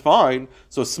the evidence fine.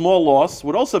 So a small loss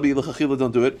would also be lichachila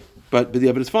don't do it. but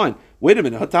it's fine. Wait a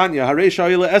minute. Hatanya harei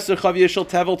shayile eser chavye shel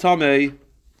tevel tamei.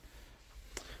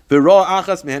 V'ra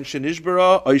achas mehen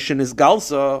shenishbara oishen is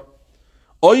galsa.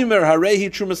 Oimer harei hi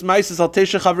trumas meises al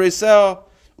tesha chavrei seah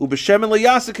ubeshemen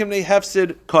leyasakim ne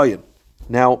hefsid koyin.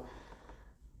 Now,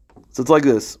 so it's like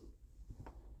this.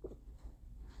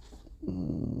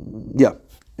 Yeah.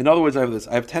 In other words, I have this.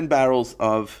 I have 10 barrels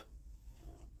of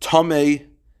Tamei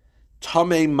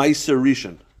Meiser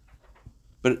Rishon.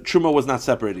 But Truma was not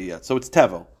separated yet. So it's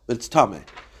Tevel, but it's Tamei.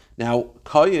 Now,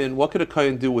 Kayin, what could a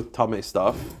Kayin do with Tamei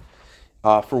stuff?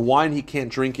 For wine, he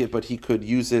can't drink it, but he could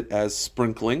use it as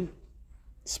sprinkling.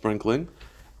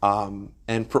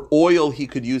 And for oil, he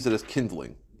could use it as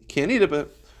kindling. He can't eat it,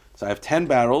 but... So I have 10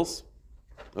 barrels.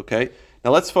 Okay.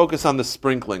 Now let's focus on the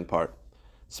sprinkling part.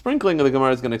 Sprinkling, the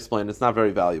Gemara is going to explain, it's not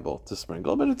very valuable to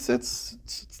sprinkle, but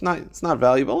it's not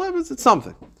valuable. It's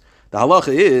something. The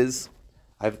halacha is,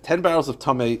 I have 10 barrels of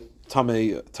tamei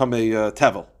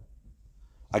tevel.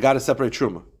 I got to separate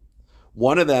truma.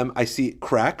 One of them, I see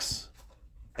cracks,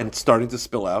 and it's starting to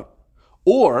spill out,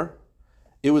 or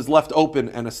it was left open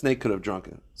and a snake could have drunk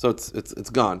it, so it's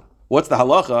gone. What's the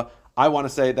halacha? I want to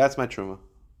say that's my truma.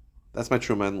 That's my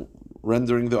truma, and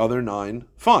rendering the other 9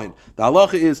 fine. The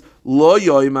halacha is lo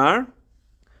yoimar.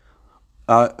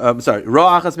 Ra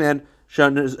achas man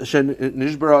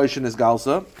nishbara oishin is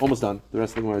galsa. Almost done. The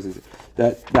rest of the Gemara is easy.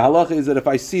 That the halacha is that if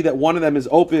I see that one of them is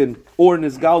open or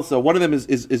nisgalsa, one of them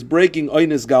is breaking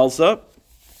oinis galsa.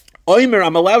 Oimer,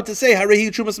 I'm allowed to say harehi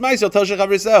trumas ma'isel tel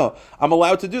shechavri seah. I'm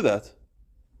allowed to do that.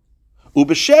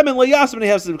 Ubeshem and layasmin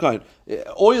have some kind.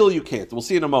 Oil you can't. We'll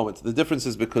see in a moment. The difference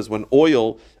is because when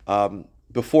oil,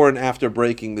 before and after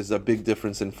breaking, there's a big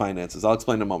difference in finances. I'll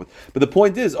explain in a moment. But the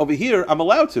point is, over here, I'm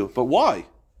allowed to. But why?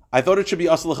 I thought it should be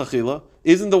asl chachila.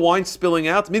 Isn't the wine spilling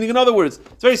out? Meaning, in other words,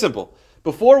 it's very simple.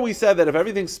 Before we said that if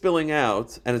everything's spilling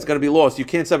out and it's going to be lost, you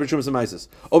can't separate trumas and maises.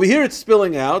 Over here, it's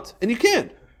spilling out and you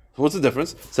can. What's the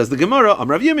difference? Says the Gemara,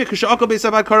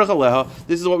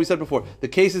 this is what we said before. The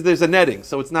case is there's a netting,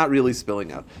 so it's not really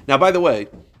spilling out. Now, by the way,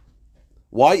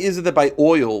 why is it that by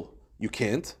oil you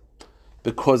can't?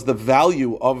 Because the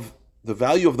value of the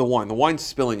wine's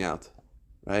spilling out,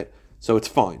 right? So it's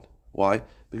fine. Why?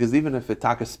 Because even if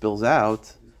Itaka spills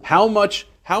out, how much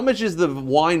is the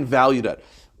wine valued at?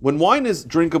 When wine is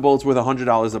drinkable, it's worth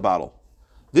 $100 a bottle.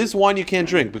 This wine you can't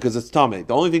drink because it's tamei.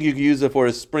 The only thing you can use it for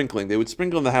is sprinkling. They would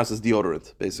sprinkle in the house as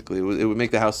deodorant, basically. It would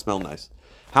make the house smell nice.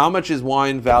 How much is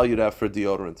wine valued at for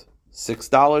deodorant?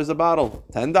 $6 a bottle,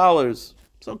 $10.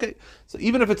 It's okay. So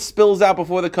even if it spills out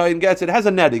before the kain gets it, it has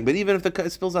a netting. But even if the kain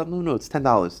spills out, no, it's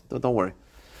 $10. Don't worry.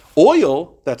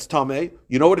 Oil, that's tamei.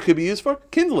 You know what it could be used for?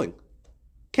 Kindling.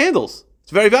 Candles.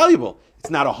 It's very valuable. It's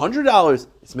not $100.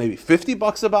 It's maybe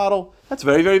 $50 a bottle. That's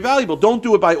very, very valuable. Don't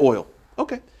do it by oil.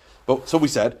 Okay. But so we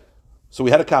had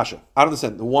a kasha. I don't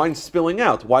understand. The wine's spilling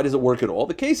out. Why does it work at all?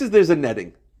 The case is there's a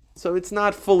netting. So it's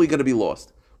not fully going to be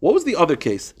lost. What was the other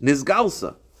case?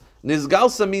 Nizgalsa.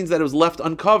 Nizgalsa means that it was left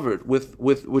uncovered,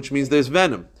 which means there's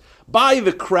venom. By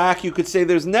the crack, you could say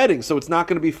there's netting, so it's not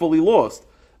going to be fully lost.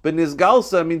 But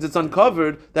nizgalsa means it's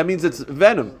uncovered. That means it's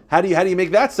venom. How do you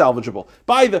make that salvageable?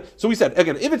 So we said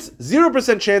again, if it's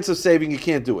 0% chance of saving, you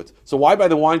can't do it. So why by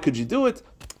the wine could you do it?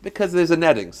 Because there's a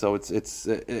netting, so it's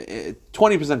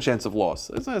 20% chance of loss.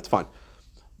 It's fine.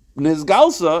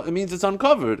 Nizgalsa, it means it's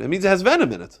uncovered. It means it has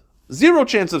venom in it. 0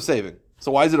 chance of saving.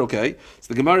 So why is it okay?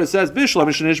 So the Gemara says,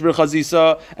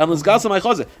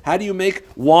 how do you make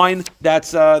wine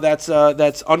that's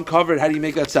uncovered? How do you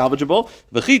make that salvageable?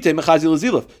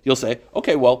 You'll say,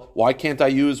 okay, well, why can't I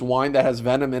use wine that has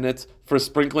venom in it for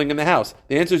sprinkling in the house?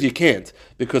 The answer is you can't,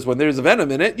 because when there's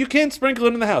venom in it, you can't sprinkle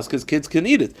it in the house because kids can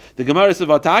eat it. The Gemara says,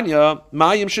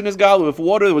 if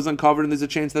water was uncovered and there's a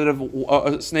chance that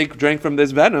a snake drank from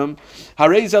this venom,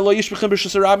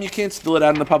 you can't spill it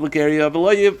out in the public area.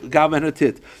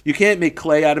 You can't make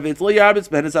clay out of it.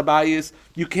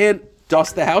 You can't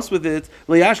dust the house with it.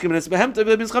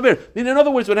 In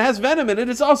other words, when it has venom in it,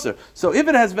 it's also. So if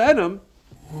it has venom,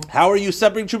 how are you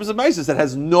separating trumas and maises that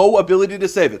has no ability to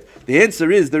save it? The answer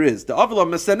is there is. The Avla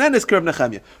Mesanen is Rav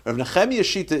Nechemiah's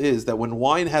shita is that when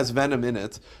wine has venom in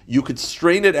it, you could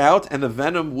strain it out and the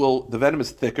venom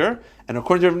is thicker. And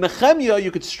according to Rav Nechemiah, you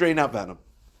could strain out venom.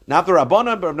 Not the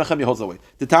Rabbanan, but Rav Nechemiah holds away.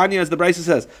 The Tanya, as the Brisa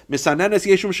says, Misanenes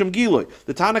Yeshum Shem Giloy.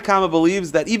 The Tana Kamma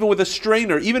believes that even with a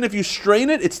strainer, even if you strain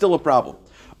it, it's still a problem.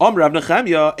 Rav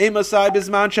Nechemiah, Emasai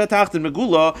Bizman Shatachten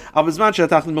Megula, Avizman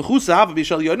Shatachten Mechusa,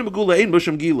 Avishal Yonim Megula, Ein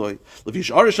Musham Giloy.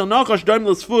 Levish Arishal Nachash Daim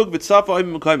Lisfug, Vitsafa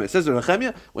Oim Mekayme. Says Rav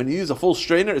Nechemiah, when you use a full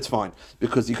strainer, it's fine,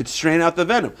 because you could strain out the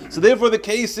venom. So therefore the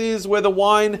case is where the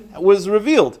wine was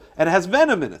revealed and it has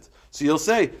venom in it. So you'll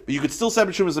say, but you could still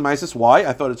separate Trumas and Maisis. Why?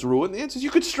 I thought it's ruined. The answer is you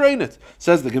could strain it.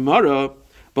 Says the Gemara,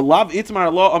 but Lav Itmar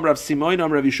Allah Amrav Simoin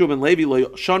Amrav Yeshua ben Levi lo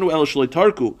Shanu El Shloi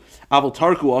Tarku Aval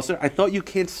Tarku also. I thought you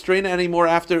can't strain it anymore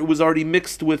after it was already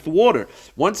mixed with water.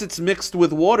 Once it's mixed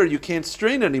with water, you can't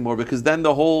strain it anymore because then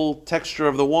the whole texture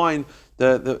of the wine,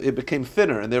 it became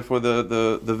thinner, and therefore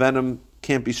the venom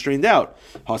can't be strained out.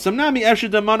 The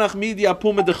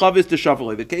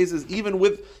case is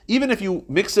even if you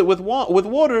mix it with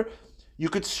water, you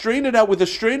could strain it out with a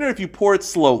strainer if you pour it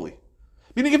slowly.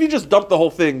 Meaning if you just dump the whole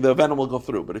thing, the venom will go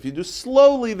through. But if you do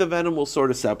slowly, the venom will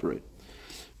sort of separate.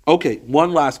 Okay,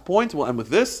 one last point. We'll end with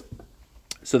this.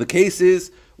 So the case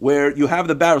is where you have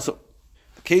the barrel. So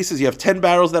the case is you have 10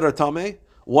 barrels that are tameh.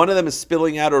 One of them is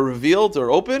spilling out or revealed or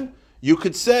open. You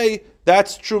could say,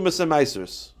 that's trumas and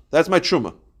maisers. That's my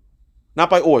truma. Not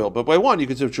by oil, but by one, you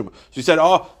consider truma. So you said,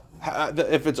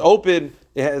 if it's open,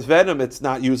 it has venom, it's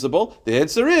not usable. The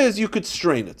answer is, you could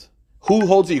strain it. Who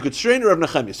holds it? You could strain it, Rav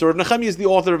Nechemia. So Rav Nechemia is the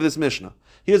author of this Mishnah.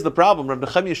 Here's the problem. Rav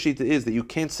Nechemia's shita is that you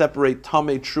can't separate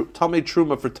tamei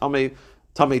truma for tamei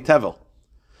tevel.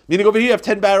 Meaning over here you have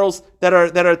 10 barrels that are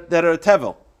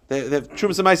tevel. They have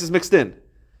trumas and maises mixed in.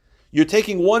 You're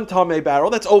taking one tamei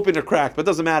barrel that's open or cracked, but it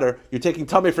doesn't matter. You're taking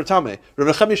tamei for tamei. Rav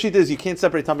Nechemia's shita is you can't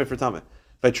separate tamei for tamei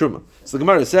by truma. So the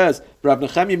Gemara says, Rav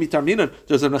Nechemia mitarminan.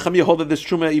 Does Rav Nechemia hold that this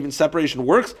truma even separation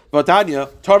works? Vatanya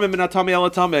tarmim min tamei ala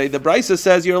tamei. The Brisa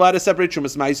says you're allowed to separate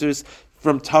trumas maisers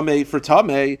from tamei for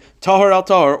tamei, tahar al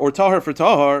tahar, or tahar for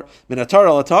tahar, min atar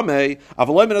al tamei,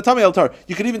 avaloi min tamei al tahar.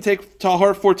 You can even take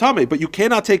tahar for tamei, but you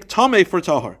cannot take tamei for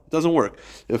tahar. It doesn't work.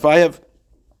 If I have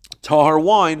tahar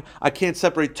wine, I can't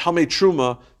separate tamei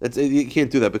truma. You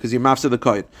can't do that because you're mafsed the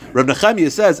kohen. Rav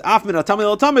Nechemia says, "Af min tamei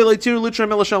al tamei leitir litra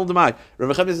melashel demai." Rav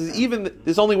Nechemia says even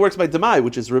this only works by demai,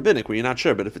 which is rabbinic, where you're not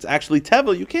sure. But if it's actually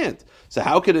tevel, you can't. So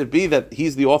how could it be that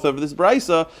he's the author of this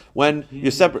brisa when you're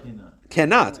separate?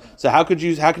 Cannot. So how could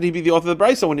he be the author of the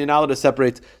brisa when you're not allowed to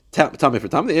separate tamei for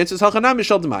tamei? The answer is halchanam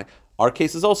mishal demai. Our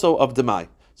case is also of demai.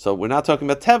 So we're not talking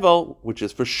about tevel, which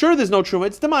is for sure there's no truma.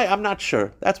 It's demai. I'm not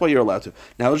sure. That's why you're allowed to.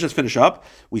 Now let's just finish up.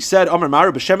 We said Amar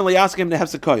Maru b'shem liyaskim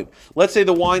nehefse kohen. Let's say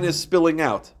the wine is spilling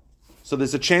out, so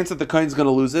there's a chance that the kohen's going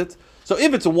to lose it. So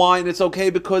if it's wine, it's okay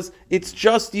because it's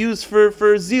just used for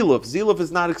ziluf. Ziluf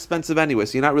is not expensive anyway,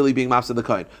 so you're not really being mafsed the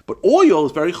kohen. But oil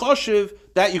is very choshev,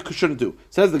 that you shouldn't do.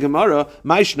 Says the Gemara,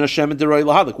 Maishna shemen deroi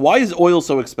lahadik. Why is oil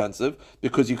so expensive?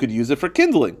 Because you could use it for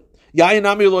kindling. Why is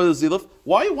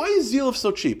ziluf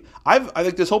so cheap? I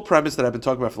think this whole premise that I've been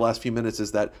talking about for the last few minutes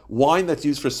is that wine that's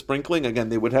used for sprinkling, again,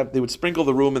 they would sprinkle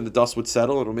the room and the dust would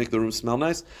settle. It'll make the room smell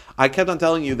nice. I kept on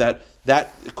telling you that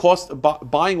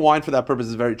buying wine for that purpose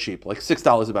is very cheap, like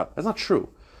 $6 about. That's not true.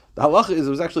 The halacha is it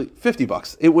was actually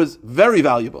 $50. It was very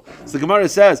valuable. So the Gemara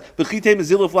says,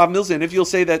 and if you'll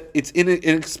say that it's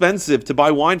inexpensive to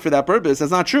buy wine for that purpose,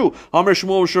 that's not true. The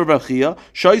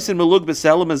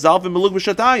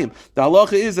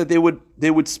halacha is that they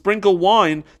would sprinkle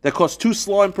wine that cost 2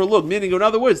 slime per lug. Meaning, in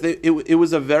other words, it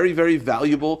was a very, very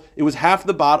valuable. It was half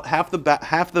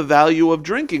the value of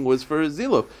drinking was for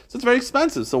ziluf. So it's very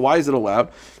expensive. So why is it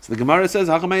allowed? So the Gemara says,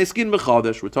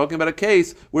 we're talking about a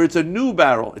case where it's a new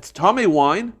barrel. It's tamei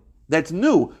wine that's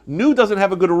new. New doesn't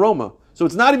have a good aroma. So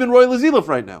it's not even royal ziluf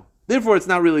right now. Therefore, it's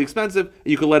not really expensive.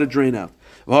 You can let it drain out.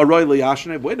 Wait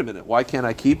a minute. Why can't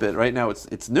I keep it? Right now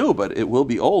it's new, but it will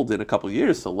be old in a couple of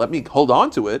years. So let me hold on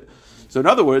to it. So in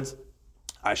other words,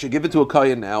 I should give it to a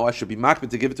kohen now. I should be makbid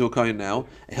to give it to a kohen now.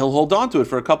 He'll hold on to it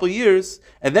for a couple of years,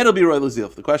 and then it'll be royal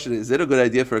ziluf. The question is it a good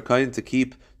idea for a kohen to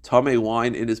keep tamei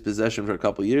wine in his possession for a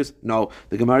couple of years? No.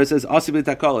 The Gemara says, asib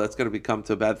l'takala, that's going to become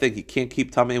to a bad thing. He can't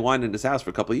keep tamei wine in his house for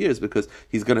a couple of years because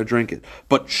he's going to drink it.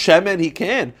 But shemen he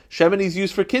can. Shemen he's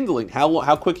used for kindling.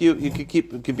 How quick you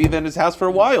can be in his house for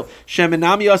a while. Shemen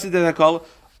nami asib l'takala.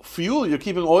 Fuel, you're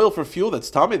keeping oil for fuel, that's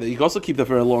tamei. That you can also keep that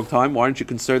for a long time. Why aren't you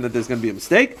concerned that there's going to be a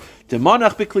mistake?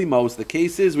 Demanach b'klimos, the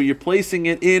case is where you're placing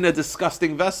it in a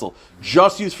disgusting vessel,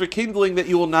 just used for kindling that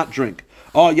you will not drink.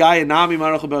 So do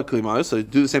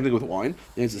the same thing with wine.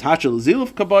 The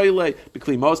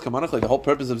whole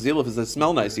purpose of ziluf is to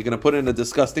smell nice. You're going to put it in a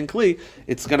disgusting kli,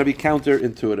 it's going to be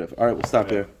counterintuitive. All right, we'll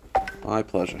stop here. My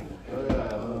pleasure.